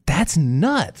 That's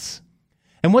nuts.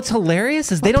 And what's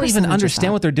hilarious is they don't even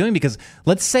understand what they're doing, because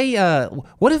let's say,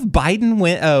 what if Biden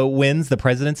wins the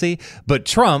presidency, but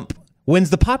Trump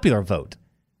wins the popular vote?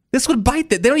 This would bite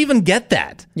that. They don't even get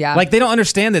that. Yeah. Like, they don't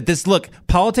understand that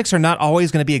politics are not always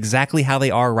going to be exactly how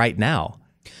they are right now.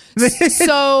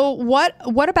 So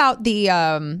what about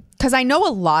the, because I know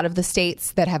a lot of the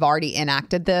states that have already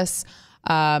enacted this,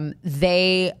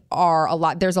 there's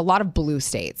a lot of blue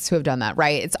states who have done that,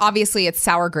 right? It's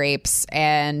sour grapes,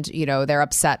 and, they're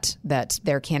upset that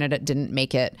their candidate didn't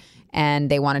make it, and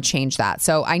they want to change that.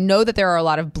 So I know that there are a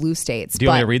lot of blue states. Do you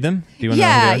want me to read them? Do you want to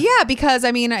know who they are? Because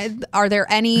are there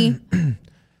any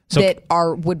that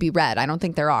would be red? I don't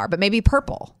think there are, but maybe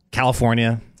purple.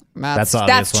 California.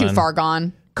 That's too far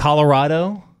gone.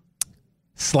 Colorado.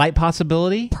 Slight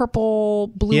possibility. Purple,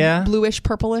 blue, bluish,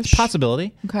 purplish.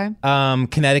 Possibility. Okay.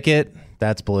 Connecticut,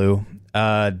 that's blue.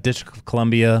 District of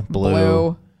Columbia,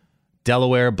 blue.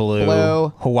 Delaware, blue.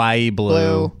 Hawaii,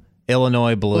 blue.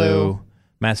 Illinois, blue.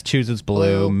 Massachusetts,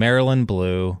 blue. Maryland,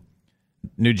 blue.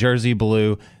 New Jersey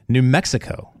blue, New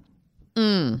Mexico.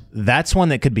 That's one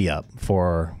that could be up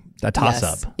for a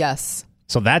toss-up. Yes.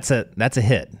 So that's a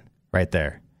hit right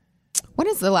there. When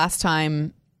is the last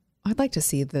time? I'd like to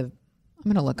see I'm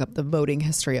going to look up the voting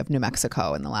history of New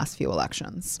Mexico in the last few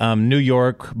elections. New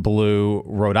York blue,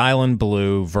 Rhode Island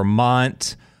blue,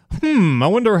 Vermont. I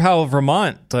wonder how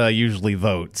Vermont usually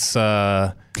votes.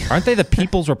 Aren't they the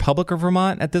People's Republic of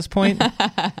Vermont at this point?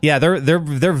 Yeah,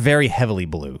 they're very heavily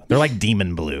blue. They're like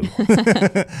demon blue.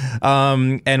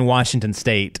 And Washington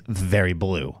State, very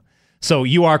blue. So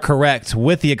you are correct,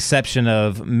 with the exception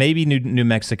of maybe New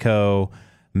Mexico,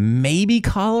 maybe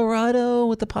Colorado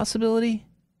with the possibility.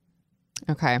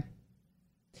 Okay.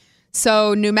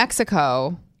 So New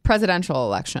Mexico presidential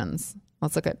elections.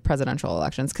 Let's look at presidential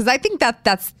elections, because I think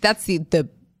that's the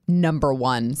number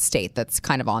one state that's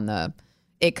kind of on the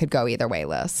it could go either way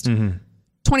list.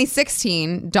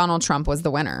 2016, Donald Trump was the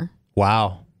winner.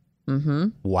 Wow.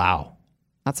 Wow.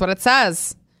 That's what it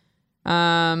says.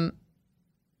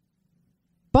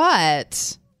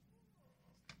 But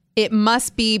it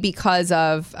must be because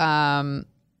of I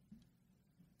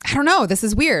don't know. This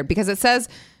is weird because it says,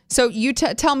 so you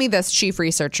tell me this, chief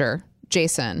researcher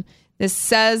Jason. This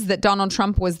says that Donald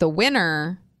Trump was the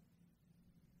winner.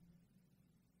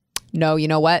 No, you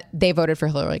know what? They voted for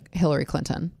Hillary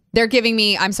Clinton. They're giving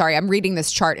me, I'm sorry, I'm reading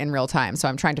this chart in real time, so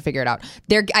I'm trying to figure it out.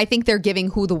 I think they're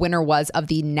giving who the winner was of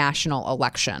the national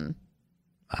election.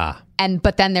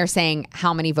 But then they're saying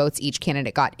how many votes each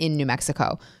candidate got in New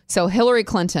Mexico. So Hillary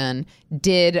Clinton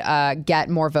did get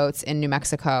more votes in New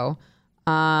Mexico.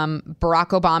 Barack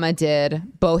Obama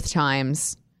did both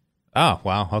times. Oh,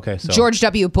 wow. Okay. So George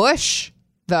W. Bush,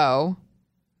 though,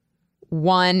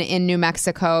 won in New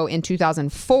Mexico in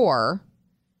 2004.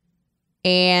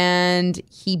 And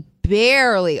he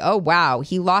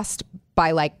he lost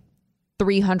by like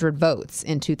 300 votes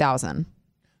in 2000.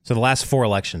 So the last 4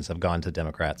 elections have gone to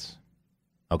Democrats.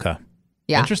 Okay.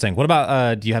 Yeah. Interesting. What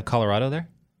about, do you have Colorado there?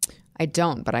 I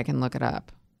don't, but I can look it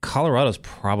up. Colorado's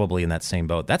probably in that same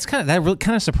boat. That really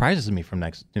kind of surprises me from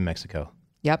New Mexico.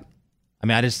 Yep. I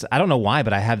mean, I don't know why,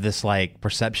 but I have this like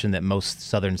perception that most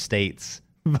southern states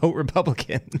vote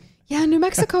Republican. Yeah, New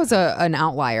Mexico's an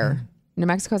outlier. New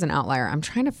Mexico's an outlier. I'm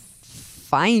trying to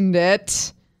find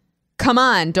it. Come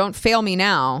on, don't fail me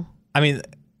now. I mean,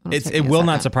 it will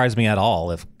not surprise me at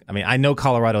all I know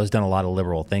Colorado has done a lot of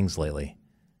liberal things lately.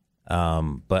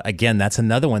 But again, that's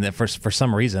another one that for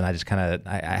some reason I just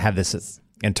I have this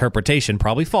interpretation,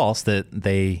 probably false, that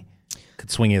they could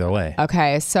swing either way.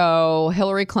 Okay, so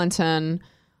Hillary Clinton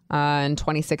in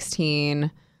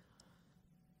 2016,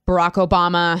 Barack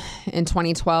Obama in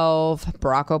 2012,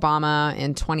 Barack Obama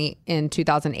in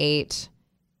 2008,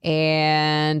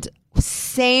 and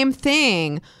same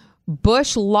thing.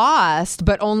 Bush lost,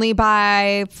 but only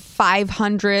by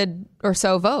 500 or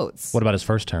so votes. What about his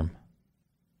first term?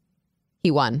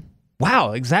 He won.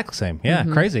 Wow, exactly same. Yeah,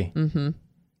 crazy.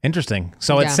 Interesting.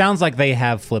 So it sounds like they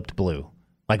have flipped blue.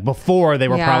 Like before, they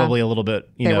were probably a little bit,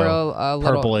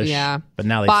 purplish. Yeah. But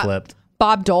now they flipped.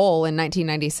 Bob Dole in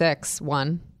 1996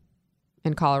 won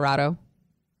in Colorado.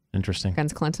 Interesting.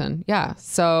 Against Clinton. Yeah.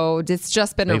 So it's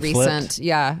just been recent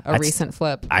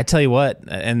flip. I tell you what,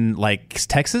 and like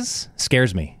Texas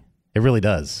scares me. It really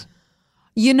does.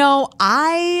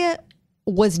 I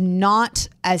was not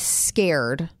as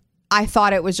scared. I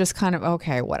thought it was just kind of,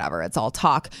 okay, whatever. It's all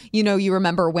talk. You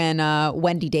remember when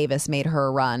Wendy Davis made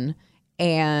her run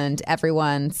and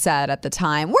everyone said at the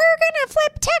time, we're going to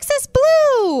flip Texas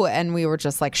blue. And we were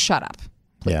just like, shut up,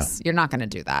 please. Yeah. You're not going to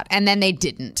do that. And then they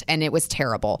didn't. And it was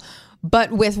terrible.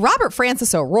 But with Robert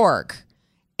Francis O'Rourke,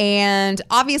 and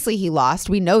obviously he lost.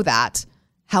 We know that.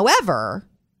 However,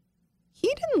 he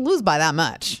didn't lose by that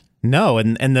much. No,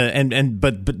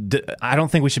 but I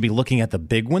don't think we should be looking at the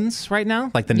big ones right now,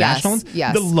 like the national ones.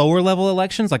 Yes. The lower level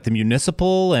elections, like the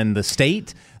municipal and the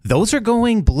state, those are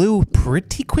going blue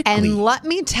pretty quickly. And let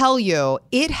me tell you,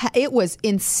 it was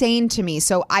insane to me.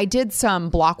 So I did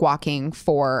some block walking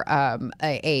for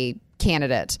a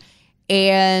candidate,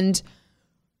 and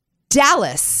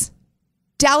Dallas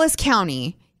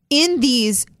County, in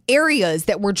these areas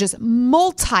that were just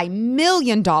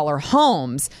multi-million-dollar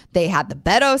homes. They had the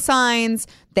Beto signs.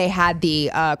 They had the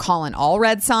Colin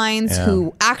Allred signs,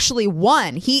 who actually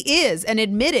won. He is an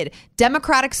admitted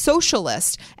Democratic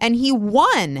socialist, and he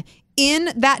won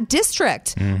in that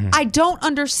district. I don't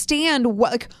understand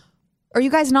Are you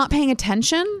guys not paying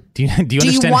attention? Do you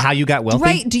understand how you got wealthy?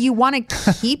 Right. Do you want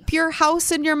to keep your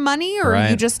house and your money? Or right.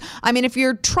 you just, I mean, if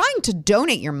you're trying to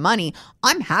donate your money,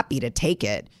 I'm happy to take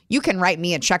it. You can write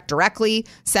me a check directly,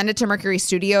 send it to Mercury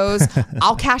Studios.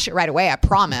 I'll cash it right away, I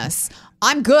promise.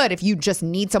 I'm good if you just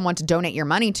need someone to donate your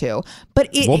money to. But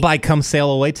we'll buy come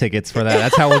sail away tickets for that.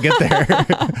 That's how we'll get there.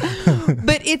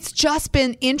 But it's just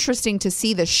been interesting to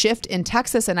see the shift in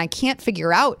Texas, and I can't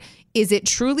figure out, is it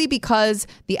truly because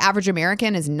the average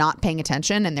American is not paying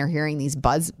attention and they're hearing these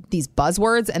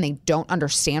buzzwords and they don't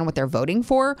understand what they're voting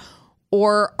for?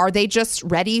 Or are they just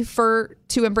ready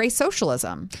to embrace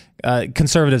socialism?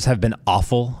 Conservatives have been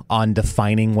awful on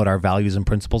defining what our values and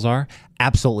principles are.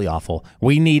 Absolutely awful.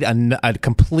 We need a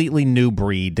completely new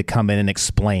breed to come in and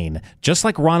explain. Just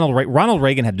like Ronald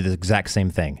Reagan had to do the exact same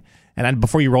thing. And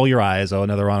before you roll your eyes,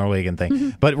 another Ronald Reagan thing. Mm-hmm.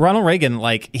 But Ronald Reagan,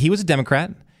 he was a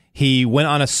Democrat. He went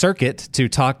on a circuit to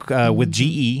talk with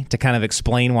GE to kind of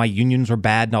explain why unions were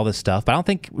bad and all this stuff. But I don't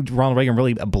think Ronald Reagan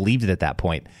really believed it at that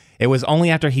point. It was only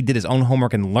after he did his own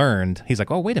homework and learned, he's like,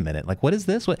 oh, wait a minute. What is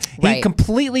this? Right. He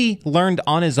completely learned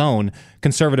on his own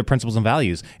conservative principles and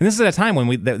values. And this is at a time when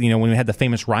we had the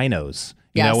famous rhinos.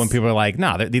 When people were like,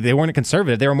 no, they weren't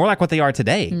conservative. They were more like what they are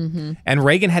today. Mm-hmm. And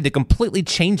Reagan had to completely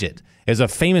change it. It was a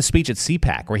famous speech at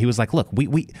CPAC where he was like, look,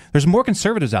 there's more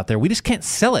conservatives out there. We just can't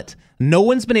sell it. No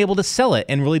one's been able to sell it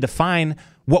and really define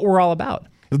what we're all about.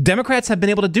 Democrats have been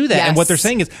able to do that. Yes. And what they're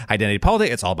saying is identity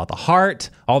politics. It's all about the heart,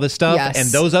 all this stuff. Yes. And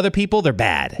those other people, they're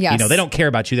bad. Yes. They don't care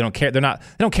about you. They don't care. They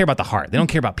don't care about the heart. They don't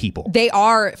care about people. They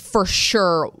are for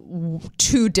sure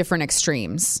two different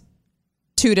extremes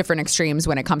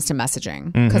when it comes to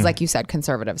messaging. Because like you said,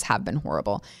 conservatives have been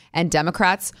horrible. And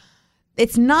Democrats,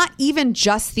 it's not even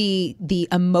just the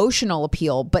emotional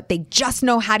appeal, but they just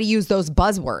know how to use those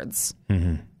buzzwords.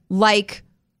 Mm-hmm. Like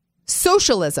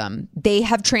socialism, they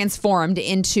have transformed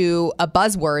into a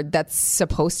buzzword that's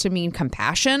supposed to mean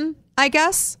compassion, I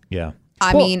guess. Yeah.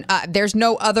 I mean, there's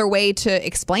no other way to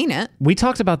explain it. We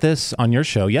talked about this on your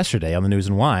show yesterday on the News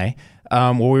and Why,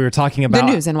 where we were talking about...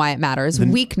 The News and Why It Matters.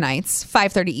 Weeknights,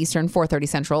 5:30 Eastern, 4:30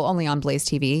 Central, only on Blaze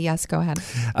TV. Yes, go ahead.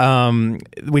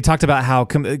 We talked about how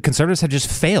conservatives have just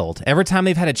failed. Every time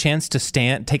they've had a chance to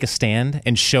take a stand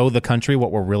and show the country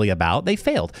what we're really about, they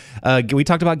failed. We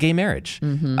talked about gay marriage.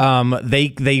 Mm-hmm.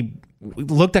 They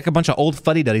looked like a bunch of old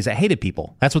fuddy-duddies that hated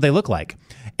people. That's what they look like.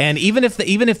 And even if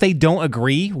they don't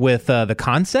agree with the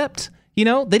concept, they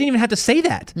didn't even have to say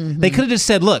that. Mm-hmm. They could have just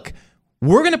said, look,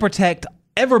 we're going to protect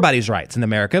everybody's rights in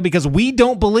America because we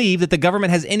don't believe that the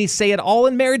government has any say at all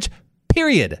in marriage,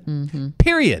 period. Mm-hmm.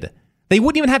 Period. They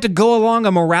wouldn't even have to go along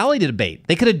a morality debate.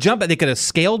 They could have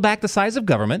scaled back the size of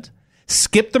government,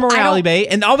 skipped the morality debate,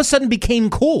 and all of a sudden became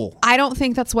cool. I don't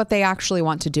think that's what they actually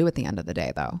want to do at the end of the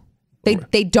day, though.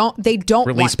 They don't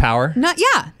release power.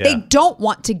 They don't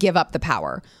want to give up the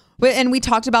power. And we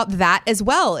talked about that as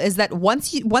well, is that once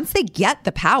they get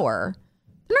the power,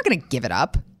 they're not going to give it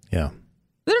up. Yeah.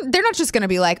 They're not just going to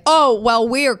be like, oh, well,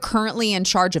 we are currently in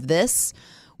charge of this.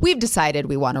 We've decided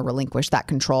we want to relinquish that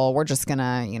control. We're just going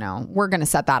to, we're going to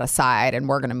set that aside and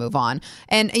we're going to move on.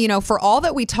 And, for all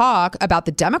that we talk about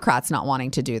the Democrats not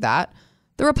wanting to do that,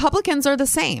 the Republicans are the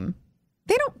same.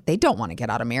 They don't want to get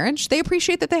out of marriage. They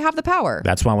appreciate that they have the power.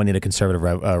 That's why we need a conservative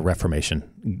reformation.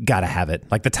 Got to have it.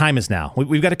 The time is now.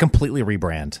 We've got to completely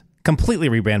rebrand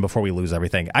before we lose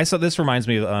everything. This reminds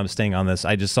me of staying on this.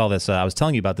 I just saw this. I was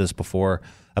telling you about this before,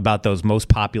 about those most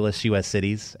populous U.S.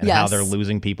 cities and how they're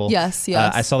losing people. Yes.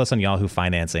 I saw this on Yahoo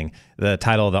Financing. The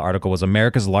title of the article was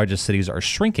 "America's Largest Cities Are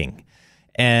Shrinking."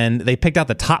 And they picked out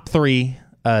the top 3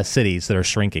 cities that are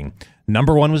shrinking.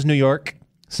 Number 1 was New York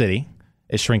City.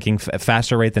 Is shrinking at a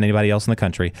faster rate than anybody else in the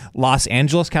country. Los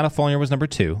Angeles, California was number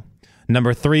 2.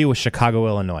 Number 3 was Chicago,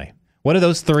 Illinois. What do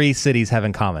those 3 cities have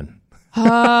in common?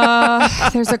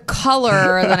 There's a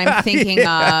color that I'm thinking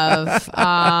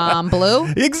of. Blue?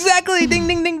 Exactly. Ding,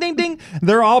 ding, ding, ding, ding.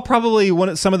 They're all probably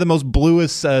some of the most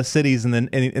bluest cities in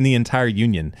the entire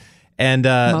union. And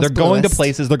they're going to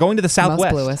places. They're going to the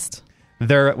Southwest. Most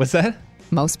bluest. What's that?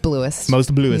 Most bluest.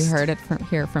 Most bluest. You heard it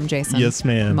from Jason. Yes,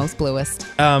 ma'am. Most bluest.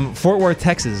 Fort Worth,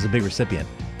 Texas is a big recipient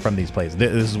from these places.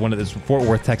 Fort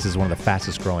Worth, Texas is one of the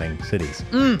fastest growing cities.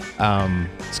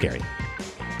 Scary.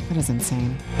 That is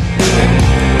insane.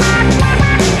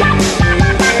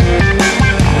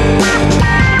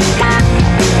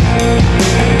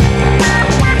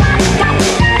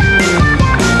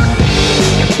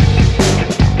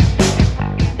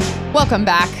 Welcome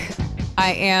back.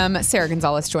 I am Sara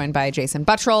Gonzales, joined by Jason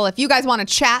Buttrill. If you guys want to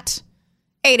chat,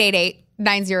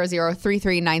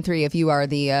 888-900-3393 if you are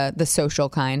the social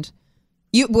kind.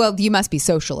 You must be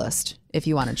socialist if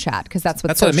you want to chat, because that's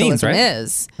what it means, socialism right?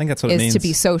 is. I think that's what it means. To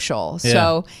be social. Yeah.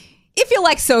 So if you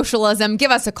like socialism,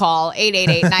 give us a call,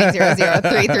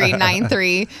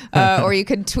 888-900-3393, or you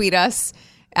could tweet us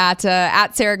at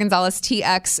Sara Gonzales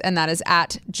TX, and that is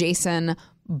at Jason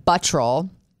Buttrill.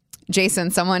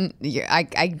 Jason, someone,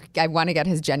 I want to get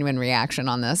his genuine reaction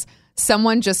on this.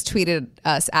 Someone just tweeted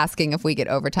us asking if we get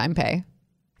overtime pay.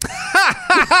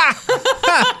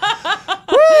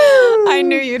 I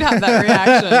knew you'd have that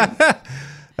reaction.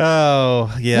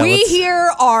 Oh, yeah. We here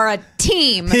are a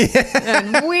team,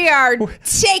 and we are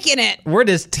taking it. We're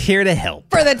just here to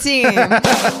help. For the team.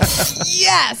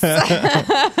 Yes.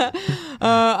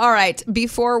 All right.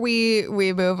 Before we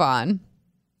move on,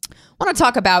 I want to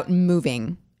talk about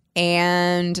moving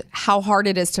and how hard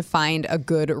it is to find a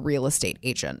good real estate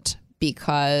agent,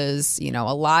 because, a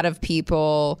lot of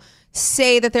people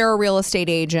say that they're a real estate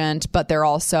agent, but they're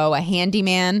also a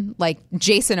handyman, like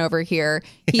Jason over here.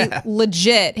 He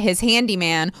legit, his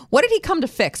handyman. What did he come to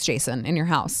fix, Jason, in your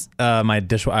house? My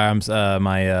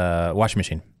washing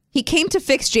machine. He came to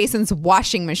fix Jason's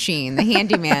washing machine. The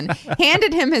handyman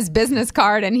handed him his business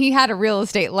card, and he had a real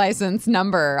estate license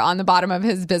number on the bottom of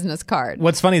his business card.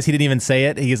 What's funny is he didn't even say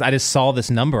it. I just saw this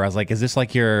number. I was like, is this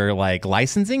like your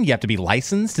licensing? You have to be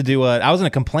licensed to do I was going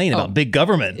to complain about big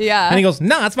government. Yeah. And he goes,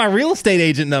 no, it's my real estate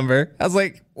agent number. I was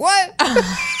like, what?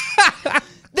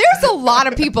 There's a lot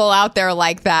of people out there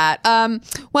like that.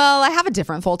 Well, I have a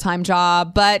different full-time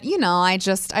job, but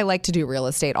I like to do real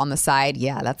estate on the side.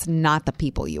 Yeah, that's not the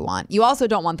people you want. You also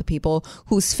don't want the people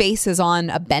whose face is on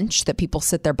a bench that people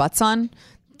sit their butts on.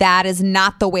 That is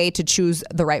not the way to choose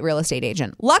the right real estate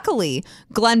agent. Luckily,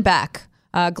 Glenn Beck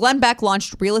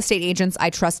launched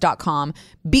realestateagentsitrust.com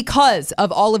because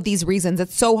of all of these reasons.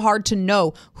 It's so hard to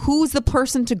know who's the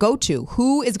person to go to,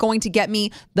 who is going to get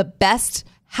me the best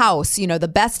house,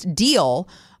 the best deal.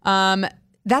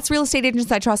 That's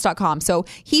realestateagentsitrust.com. So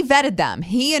he vetted them.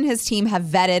 He and his team have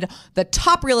vetted the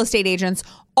top real estate agents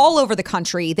all over the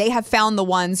country. They have found the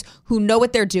ones who know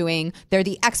what they're doing. They're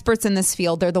the experts in this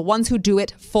field. They're the ones who do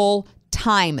it full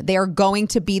time. They are going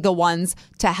to be the ones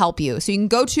to help you. So you can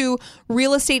go to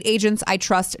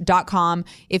realestateagentsitrust.com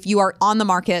if you are on the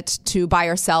market to buy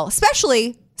or sell.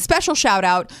 Special shout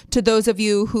out to those of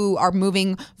you who are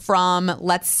moving from,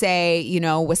 let's say,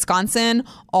 Wisconsin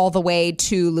all the way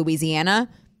to Louisiana.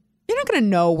 You're not going to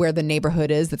know where the neighborhood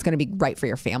is that's going to be right for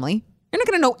your family. You're not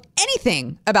going to know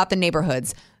anything about the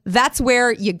neighborhoods. That's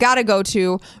where you got to go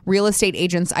to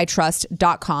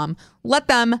realestateagentsitrust.com. Let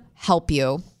them help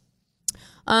you.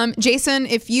 Jason,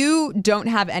 if you don't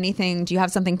have anything, do you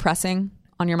have something pressing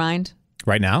on your mind?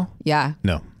 Right now? Yeah.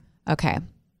 No. Okay.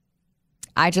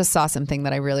 I just saw something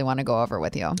that I really want to go over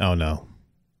with you. Oh, no.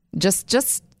 Just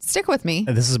stick with me.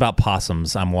 This is about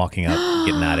possums. I'm walking up,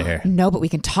 getting out of here. No, but we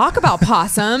can talk about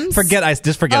possums. Forget I said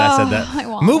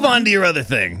that. Move on to your other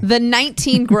thing. The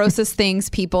 19 grossest things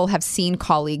people have seen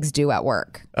colleagues do at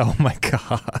work. Oh, my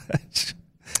gosh.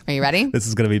 Are you ready? This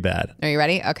is going to be bad. Are you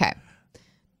ready? Okay.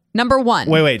 Number 1.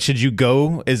 Wait. Should you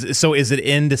go? Is it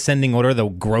in descending order, the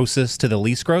grossest to the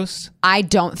least gross? I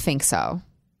don't think so.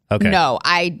 Okay. No,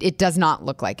 it does not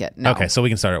look like it. No. Okay, so we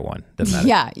can start at 1. Doesn't matter.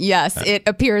 Yeah, yes. Right. It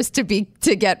appears to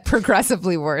get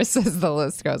progressively worse as the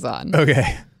list goes on.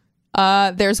 Okay.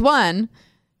 There's one.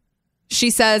 She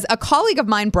says, a colleague of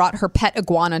mine brought her pet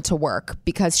iguana to work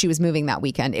because she was moving that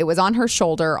weekend. It was on her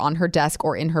shoulder, on her desk,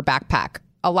 or in her backpack.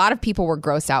 A lot of people were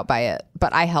grossed out by it,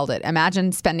 but I held it.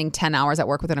 Imagine spending 10 hours at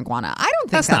work with an iguana. I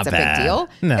don't think that's a big deal.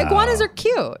 No. Iguanas are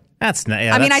cute. That's not.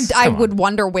 Yeah, I would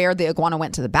wonder where the iguana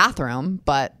went to the bathroom,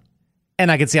 but. And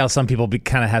I could see how some people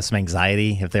kind of have some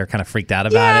anxiety if they're kind of freaked out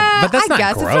about it. But that's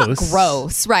not gross. It's not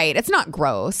gross, right? It's not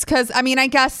gross because I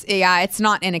guess it's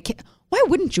not in a. Why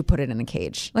wouldn't you put it in a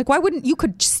cage? Like, why wouldn't you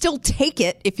could still take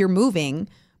it if you're moving,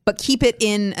 but keep it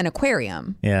in an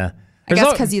aquarium? Yeah. I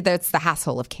guess because that's the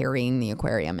hassle of carrying the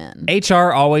aquarium in.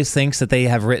 HR always thinks that they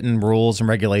have written rules and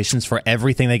regulations for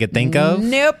everything they could think of.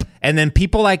 Nope. And then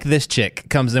people like this chick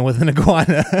comes in with an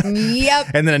iguana. Yep.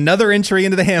 And then another entry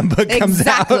into the handbook comes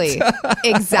out.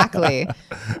 Exactly.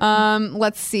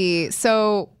 Let's see.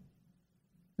 So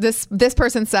this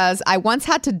person says, I once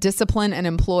had to discipline an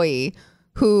employee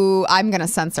who, I'm going to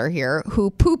censor here, who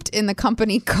pooped in the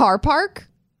company car park.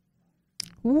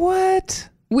 What?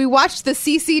 We watched the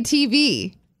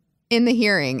CCTV in the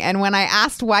hearing, and when I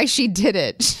asked why she did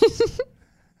it,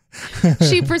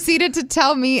 she proceeded to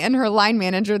tell me and her line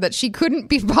manager that she couldn't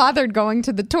be bothered going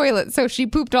to the toilet, so she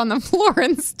pooped on the floor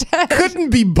instead.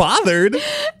 Couldn't be bothered?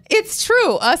 It's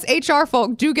true. Us HR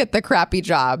folk do get the crappy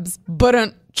jobs,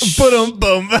 but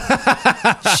Boom.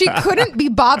 She couldn't be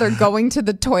bothered going to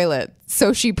the toilet,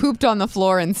 so she pooped on the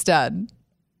floor instead.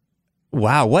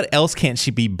 Wow, what else can't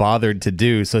she be bothered to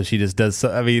do? So she just does.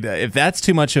 I mean, if that's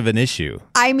too much of an issue,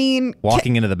 I mean,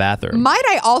 walking into the bathroom. Might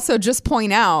I also just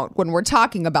point out, when we're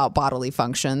talking about bodily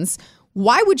functions,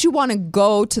 why would you want to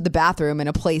go to the bathroom in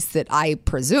a place that I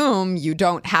presume you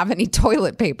don't have any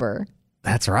toilet paper?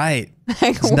 That's right.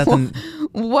 Like, There's nothing.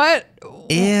 What?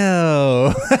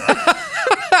 Ew.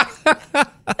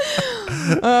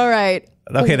 All right.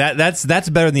 Okay, that's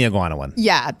better than the iguana one.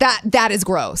 Yeah, that is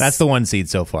gross. That's the one seed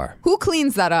so far. Who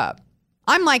cleans that up?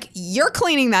 I'm like, you're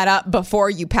cleaning that up before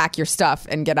you pack your stuff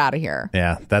and get out of here.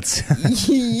 Yeah, that's...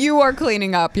 You are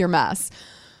cleaning up your mess.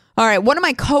 All right, one of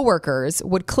my coworkers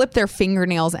would clip their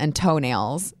fingernails and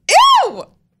toenails. Ew!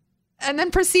 And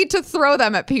then proceed to throw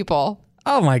them at people.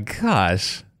 Oh my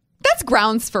gosh. That's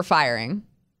grounds for firing.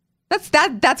 That's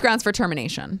grounds for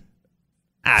termination.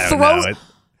 I don't know.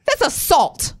 That's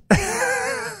assault.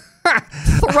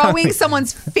 Throwing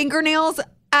someone's fingernails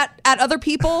at other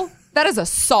people, that is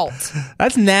assault.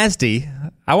 That's nasty.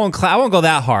 I won't go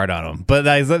that hard on them, but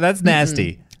that's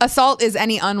nasty. Mm-hmm. Assault is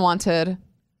any unwanted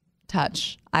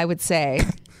touch, I would say.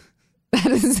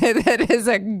 That is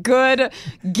a good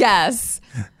guess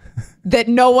that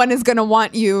no one is going to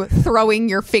want you throwing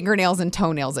your fingernails and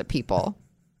toenails at people.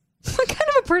 What kind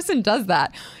of a person does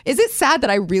that? Is it sad that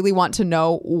I really want to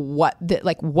know what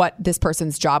this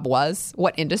person's job was?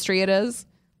 What industry it is?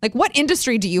 Like, what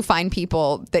industry do you find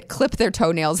people that clip their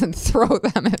toenails and throw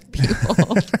them at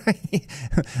people?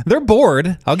 They're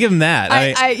bored. I'll give them that.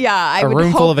 I a would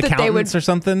room hope full of that accountants or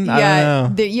something. Yeah,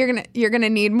 I don't know. You're gonna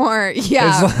need more.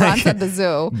 Yeah, Ron's at the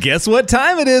zoo. Guess what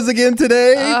time it is again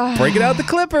today? Breaking out the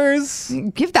clippers.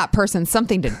 Give that person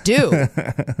something to do.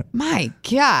 My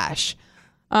gosh.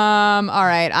 All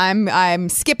right, I'm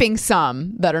skipping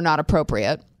some that are not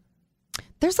appropriate.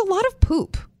 There's a lot of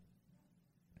poop.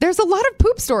 There's a lot of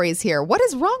poop stories here. What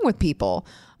is wrong with people?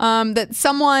 That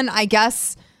someone, I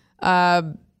guess,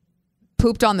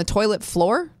 pooped on the toilet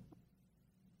floor,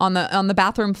 on the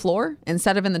bathroom floor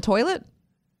instead of in the toilet.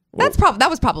 That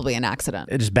was probably an accident.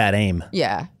 It's just bad aim.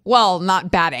 Yeah. Well,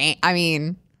 not bad aim. I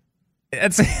mean,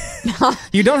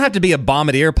 you don't have to be a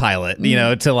bombardier pilot,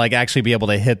 to like actually be able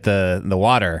to hit the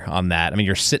water on that. I mean,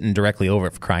 you're sitting directly over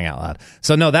it, for crying out loud.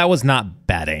 So no, that was not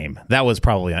bad aim. That was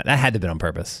probably that had to have been on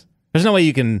purpose. There's no way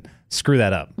you can screw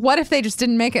that up. What if they just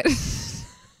didn't make it?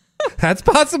 That's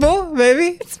possible,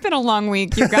 maybe. It's been a long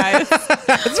week, you guys.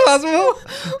 That's possible.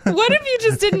 What if you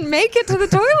just didn't make it to the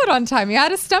toilet on time? You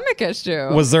had a stomach issue.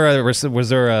 Was there an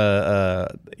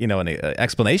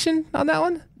explanation on that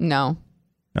one? No.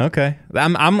 Okay.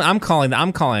 I'm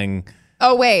calling.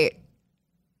 Oh, wait.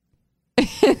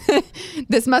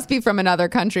 This must be from another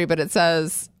country, but it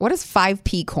says, what is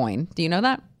 5p coin? Do you know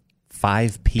that?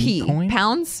 5p coin?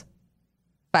 Pounds?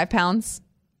 5 pounds?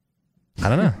 I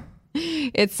don't know.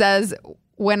 It says,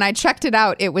 when I checked it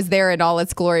out, it was there in all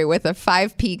its glory with a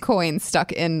 5p coin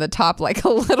stuck in the top like a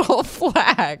little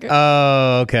flag.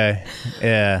 Oh, okay.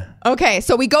 Yeah. Okay,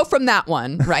 so we go from that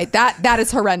one, right? That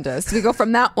is horrendous. We go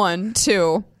from that one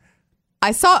to,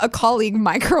 I saw a colleague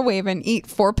microwave and eat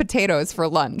 4 potatoes for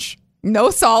lunch. No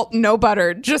salt, no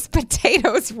butter, just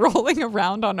potatoes rolling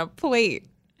around on a plate.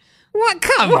 What?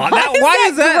 Come on. Why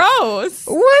is that gross?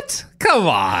 What? Come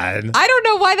on. I don't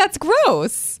know why that's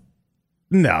gross.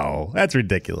 No, that's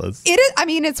ridiculous. It is. I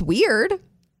mean, it's weird,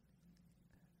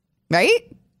 right?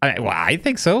 I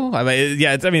think so. I mean,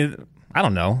 yeah. I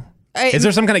don't know. Is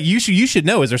there some kind of you should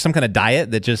know? Is there some kind of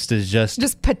diet that just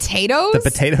potatoes? The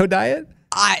potato diet?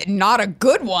 Not a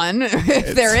good one.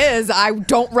 If there is, I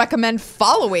don't recommend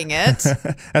following it.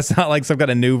 That's not like some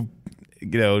kind of new,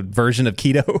 version of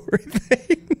keto or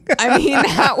anything. I mean,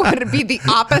 that would be the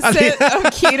opposite of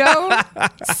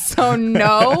keto. So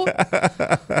no.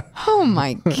 Oh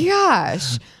my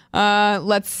gosh.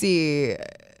 Let's see.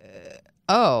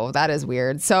 Oh, that is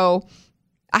weird. So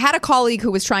I had a colleague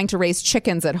who was trying to raise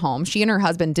chickens at home. She and her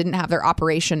husband didn't have their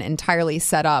operation entirely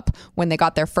set up when they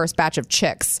got their first batch of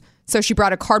chicks. So she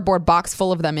brought a cardboard box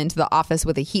full of them into the office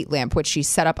with a heat lamp, which she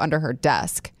set up under her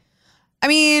desk. I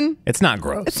mean, it's not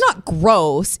gross. It's not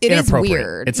gross. It is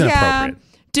weird. It's inappropriate.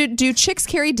 Do chicks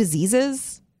carry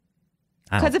diseases?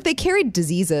 Because if they carried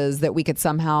diseases that we could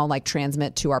somehow like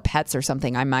transmit to our pets or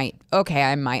something, I might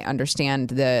understand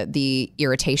the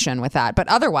irritation with that. But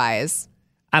otherwise,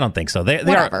 I don't think so.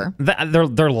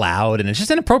 They're loud and it's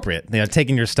just inappropriate.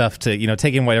 Taking your stuff to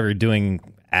taking whatever you're doing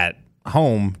at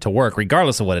home to work,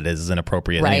 regardless of what it is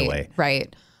inappropriate anyway.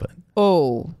 Right. But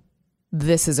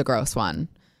this is a gross one.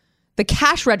 The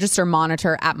cash register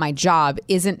monitor at my job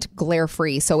isn't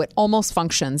glare-free, so it almost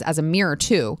functions as a mirror,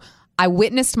 too. I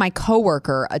witnessed my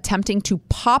coworker attempting to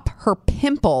pop her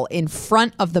pimple in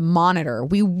front of the monitor.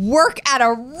 We work at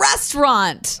a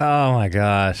restaurant. Oh, my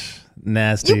gosh.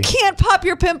 Nasty. You can't pop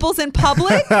your pimples in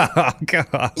public. Oh,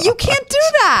 God. You can't do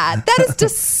that. That is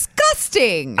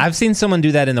disgusting. I've seen someone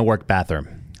do that in the work bathroom.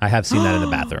 I have seen that in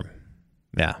the bathroom.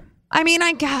 Yeah. I mean,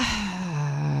 I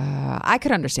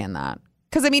could understand that.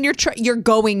 Because, I mean, you're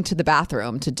going to the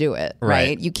bathroom to do it,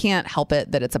 right? You can't help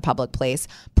it that it's a public place.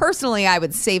 Personally, I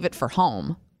would save it for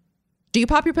home. Do you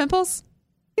pop your pimples?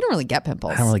 You don't really get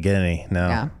pimples. I don't really get any, no.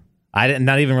 Yeah. I didn't,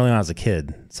 not even really when I was a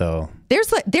kid, so.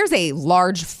 There's a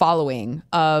large following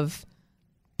of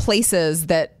places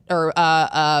that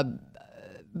are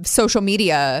social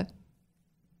media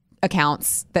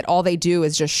accounts that all they do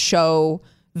is just show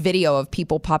video of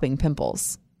people popping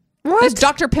pimples. What? It's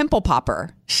Dr. Pimple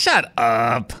Popper. Shut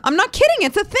up. I'm not kidding.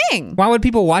 It's a thing. Why would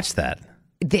people watch that?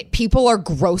 People are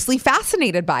grossly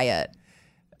fascinated by it.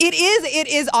 It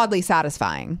is oddly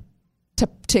satisfying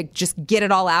to just get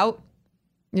it all out.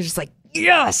 You're just like,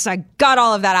 yes, I got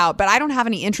all of that out. But I don't have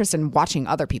any interest in watching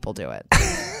other people do it.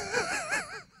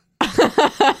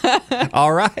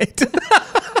 All right.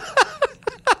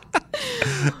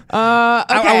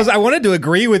 Okay. I wanted to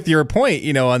agree with your point,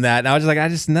 on that. And I was just like,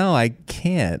 I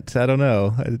can't. I don't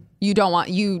know.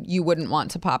 You wouldn't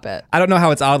want to pop it. I don't know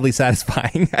how it's oddly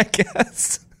satisfying, I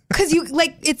guess. Because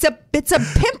it's a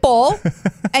pimple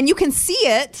and you can see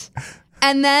it,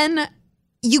 and then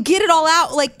you get it all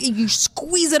out, like you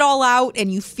squeeze it all out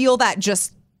and you feel that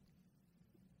just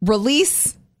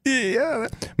release. Yeah.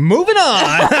 Moving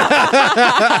on.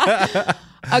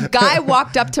 A guy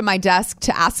walked up to my desk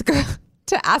to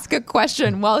ask a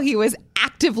question while he was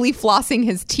actively flossing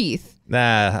his teeth.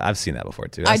 Nah, I've seen that before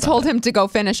too. I told him to go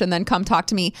finish and then come talk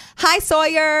to me. Hi,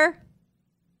 Sawyer.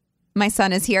 My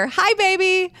son is here. Hi,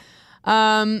 baby.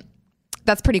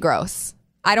 That's pretty gross.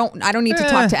 I don't need to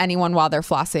talk to anyone while they're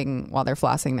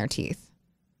flossing their teeth.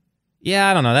 Yeah,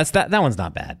 I don't know. That one's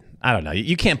not bad. I don't know.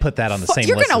 You can't put that on the same list.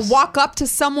 You're going to walk up to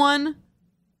someone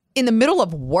in the middle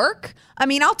of work? I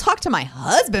mean, I'll talk to my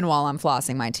husband while I'm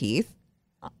flossing my teeth.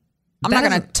 I'm not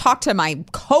going to talk to my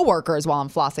coworkers while I'm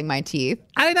flossing my teeth.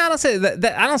 I don't say that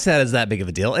as that big of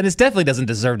a deal, and it definitely doesn't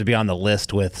deserve to be on the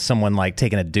list with someone like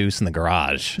taking a deuce in the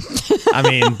garage. I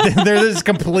mean, there's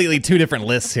completely two different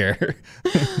lists here.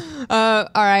 All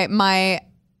right, my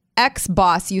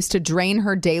ex-boss used to drain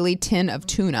her daily tin of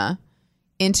tuna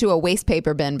into a waste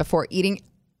paper bin before eating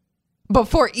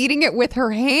it with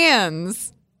her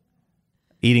hands.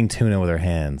 Eating tuna with her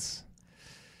hands.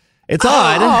 It's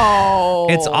odd. Oh,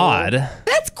 it's odd.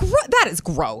 That is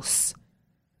gross.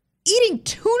 Eating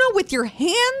tuna with your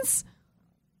hands?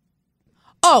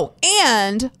 Oh,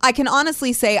 and I can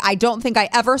honestly say I don't think I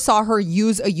ever saw her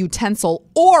use a utensil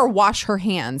or wash her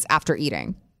hands after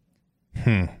eating.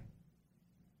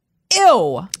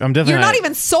 Ew. You're not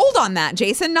even sold on that,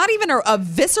 Jason. Not even a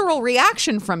visceral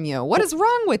reaction from you. What is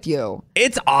wrong with you?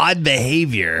 It's odd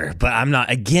behavior, but I'm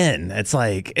not. Again, it's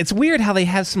like, it's weird how they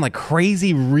have some like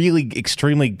crazy, really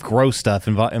extremely gross stuff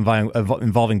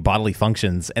involving bodily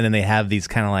functions, and then they have these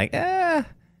kind of like,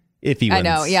 iffy ones. I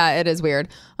know. Yeah, it is weird.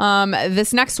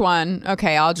 This next one,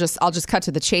 okay, I'll just cut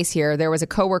to the chase here. There was a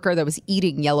coworker that was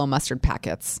eating yellow mustard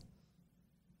packets.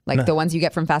 Like the ones you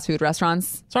get from fast food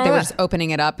restaurants. They were just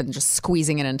opening it up and just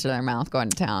squeezing it into their mouth going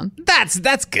to town.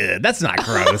 That's good. That's not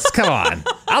gross. Come on.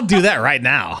 I'll do that right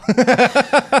now.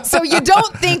 So you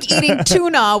don't think eating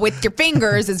tuna with your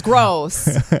fingers is gross.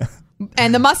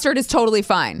 And the mustard is totally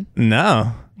fine.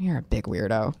 No. You're a big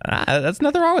weirdo. That's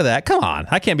nothing wrong with that. Come on.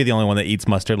 I can't be the only one that eats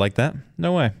mustard like that.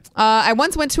 No way. I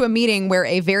once went to a meeting where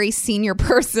a very senior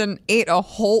person ate a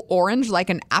whole orange like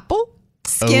an apple.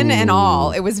 Skin and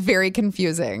all. It was very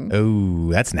confusing.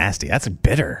 Oh, that's nasty. That's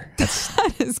bitter.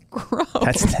 That is gross.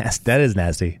 That's nasty. That is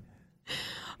nasty.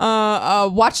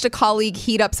 Watched a colleague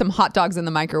heat up some hot dogs in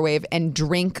the microwave and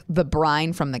drink the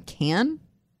brine from the can.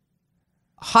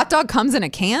 Hot dog comes in a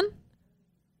can?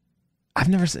 I've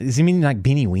never. Does he mean like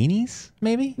beanie weenies?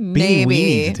 Maybe. Maybe.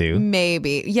 Beanie weenies too.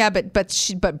 Maybe. Yeah,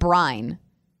 but brine.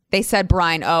 They said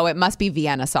brine. Oh, it must be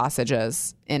Vienna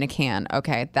sausages in a can.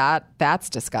 Okay, that's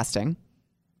disgusting.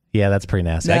 Yeah, that's pretty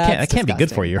nasty. I can't be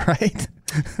good for you, right?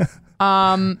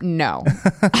 No,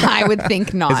 I would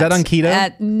think not. Is that on keto?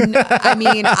 I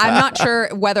mean, I'm not sure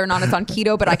whether or not it's on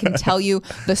keto, but I can tell you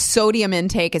the sodium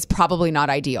intake is probably not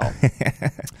ideal.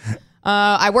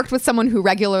 I worked with someone who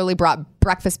regularly brought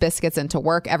breakfast biscuits into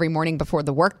work every morning before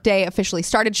the workday officially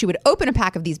started. She would open a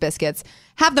pack of these biscuits,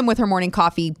 have them with her morning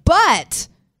coffee, but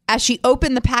As she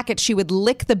opened the packet, she would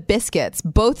lick the biscuits,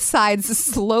 both sides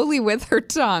slowly with her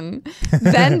tongue,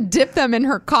 then dip them in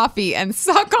her coffee and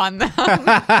suck on them.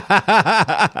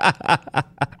 That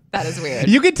is weird.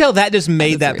 You could tell that just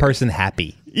made that person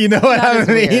happy. You know what I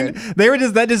mean?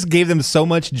 That just gave them so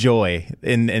much joy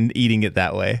in eating it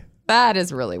that way. That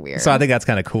is really weird. So I think that's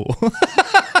kind of cool.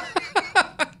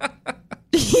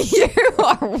 You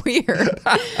are weird.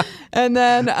 And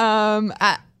then,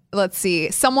 let's see.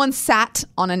 Someone sat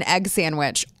on an egg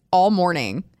sandwich all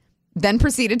morning, then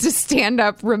proceeded to stand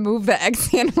up, remove the egg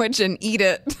sandwich, and eat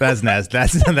it. That's nasty.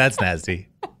 That's nasty.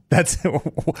 That's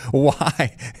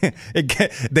why it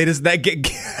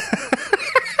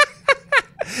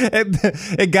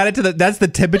got it to that's the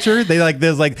temperature.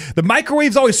 There's the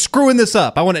microwave's always screwing this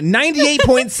up. I want it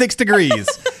 98.6 degrees.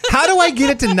 How do I get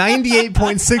it to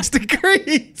 98.6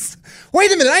 degrees? Wait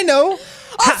a minute, I know.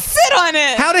 I'll sit on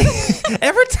it.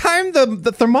 Every time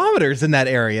the thermometer's in that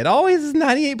area, it always is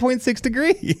 98.6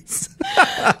 degrees.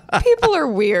 People are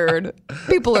weird.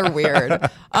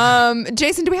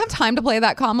 Jason, do we have time to play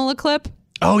that Kamala clip?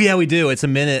 Oh, yeah, we do. It's a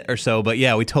minute or so, but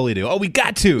yeah, we totally do. Oh, we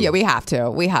got to. Yeah, we have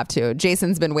to.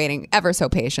 Jason's been waiting ever so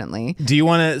patiently. Do you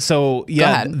want to? So, yeah,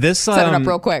 go ahead. This set it up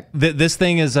real quick. This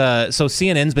thing is so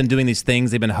CNN's been doing these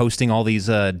things. They've been hosting all these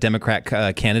Democrat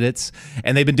candidates,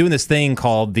 and they've been doing this thing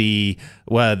called the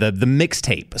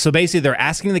mixtape. So basically, they're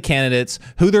asking the candidates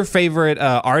who their favorite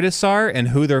artists are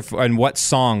and what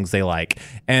songs they like.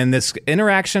 And this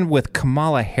interaction with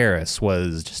Kamala Harris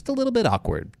was just a little bit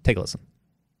awkward. Take a listen.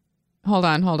 Hold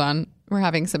on. We're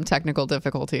having some technical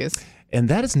difficulties. And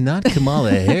that is not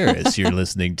Kamala Harris you're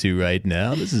listening to right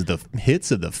now. This is the hits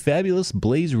of the fabulous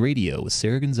Blaze Radio with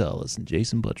Sara Gonzales and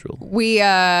Jason Buttrill.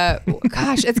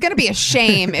 Gosh, it's going to be a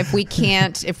shame if we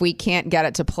can't get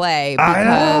it to play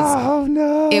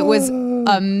because it was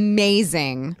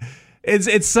amazing.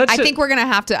 It's such. I think we're gonna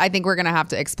have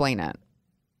to explain it.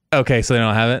 Okay, so they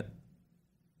don't have it.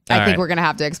 I think we're gonna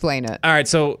have to explain it. All right,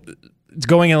 so. It's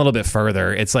going a little bit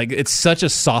further. It's such a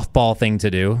softball thing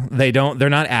to do. They're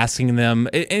not asking them.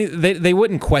 They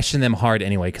wouldn't question them hard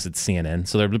anyway because it's CNN.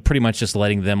 So they're pretty much just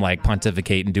letting them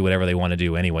pontificate and do whatever they want to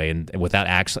do anyway, and without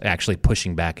actually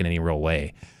pushing back in any real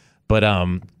way. But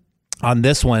on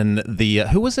this one,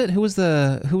 who was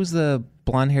the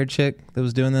blonde haired chick that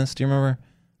was doing this? Do you remember?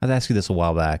 I asked you this a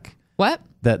while back. What?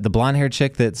 The blonde haired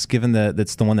chick that's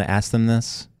the one that asked them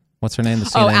this. What's her name?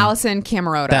 Allison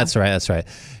Camerota. That's right.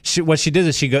 What she did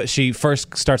is she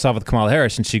first starts off with Kamala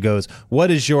Harris, and she goes, "What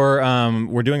is your?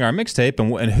 We're doing our mixtape,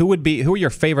 and who are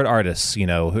your favorite artists?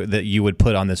 That you would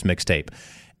put on this mixtape?"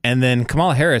 And then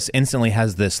Kamala Harris instantly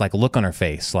has this look on her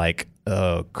face,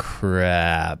 "Oh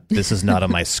crap, this is not on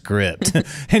my script."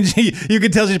 And you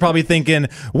can tell she's probably thinking,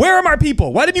 "Where are my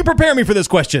people? Why didn't you prepare me for this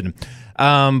question?"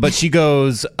 But she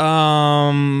goes,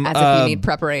 as if you need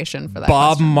preparation for that.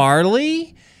 Bob question.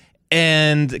 Marley.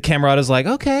 And Camerota's like,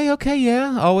 okay,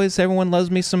 yeah. Always, everyone loves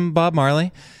me some Bob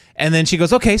Marley. And then she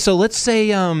goes, okay, so let's say,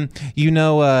 you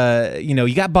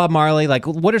got Bob Marley.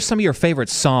 What are some of your favorite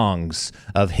songs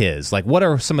of his? What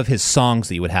are some of his songs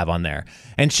that you would have on there?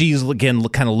 And she's, again,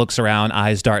 kind of looks around,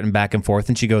 eyes darting back and forth,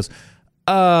 and she goes,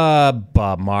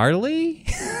 Bob Marley?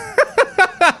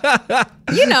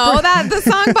 the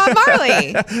song Bob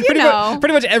Marley.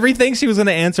 Pretty much everything she was going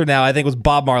to answer now, I think, was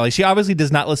Bob Marley. She obviously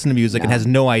does not listen to music and has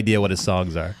no idea what his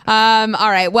songs are. All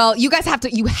right. Well, you guys have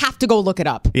to go look it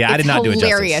up. Yeah, I did not do it justice.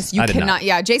 Hilarious. You cannot.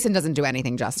 Yeah, Jason doesn't do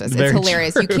anything justice. It's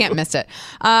hilarious. True. You can't miss it.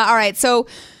 All right. So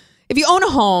if you own a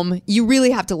home, you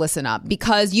really have to listen up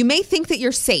because you may think that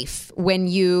you're safe when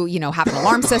you have an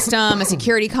alarm system, a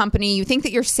security company. You think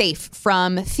that you're safe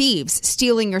from thieves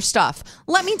stealing your stuff.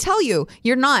 Let me tell you,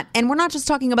 you're not. And we're not just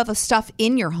talking about the stuff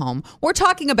in your home. We're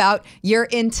talking about your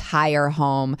entire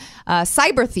home.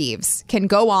 Cyber thieves can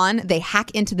go on. They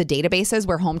hack into the databases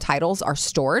where home titles are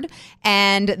stored,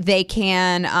 and they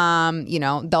can,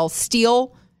 they'll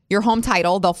steal your home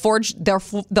title. They'll forge their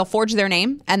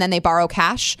name, and then they borrow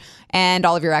cash, and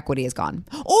all of your equity is gone.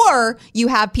 Or you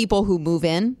have people who move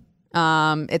in.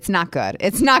 It's not good.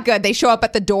 They show up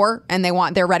at the door and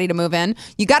they're ready to move in.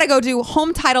 You got to go to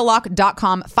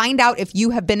HomeTitleLock.com. Find out if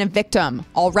you have been a victim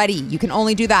already. You can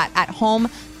only do that at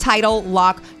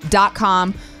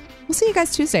HomeTitleLock.com. We'll see you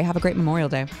guys Tuesday. Have a great Memorial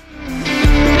Day.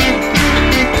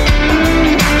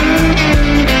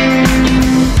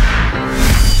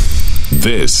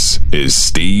 This is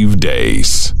Steve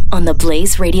Deace on the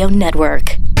Blaze Radio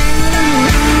Network.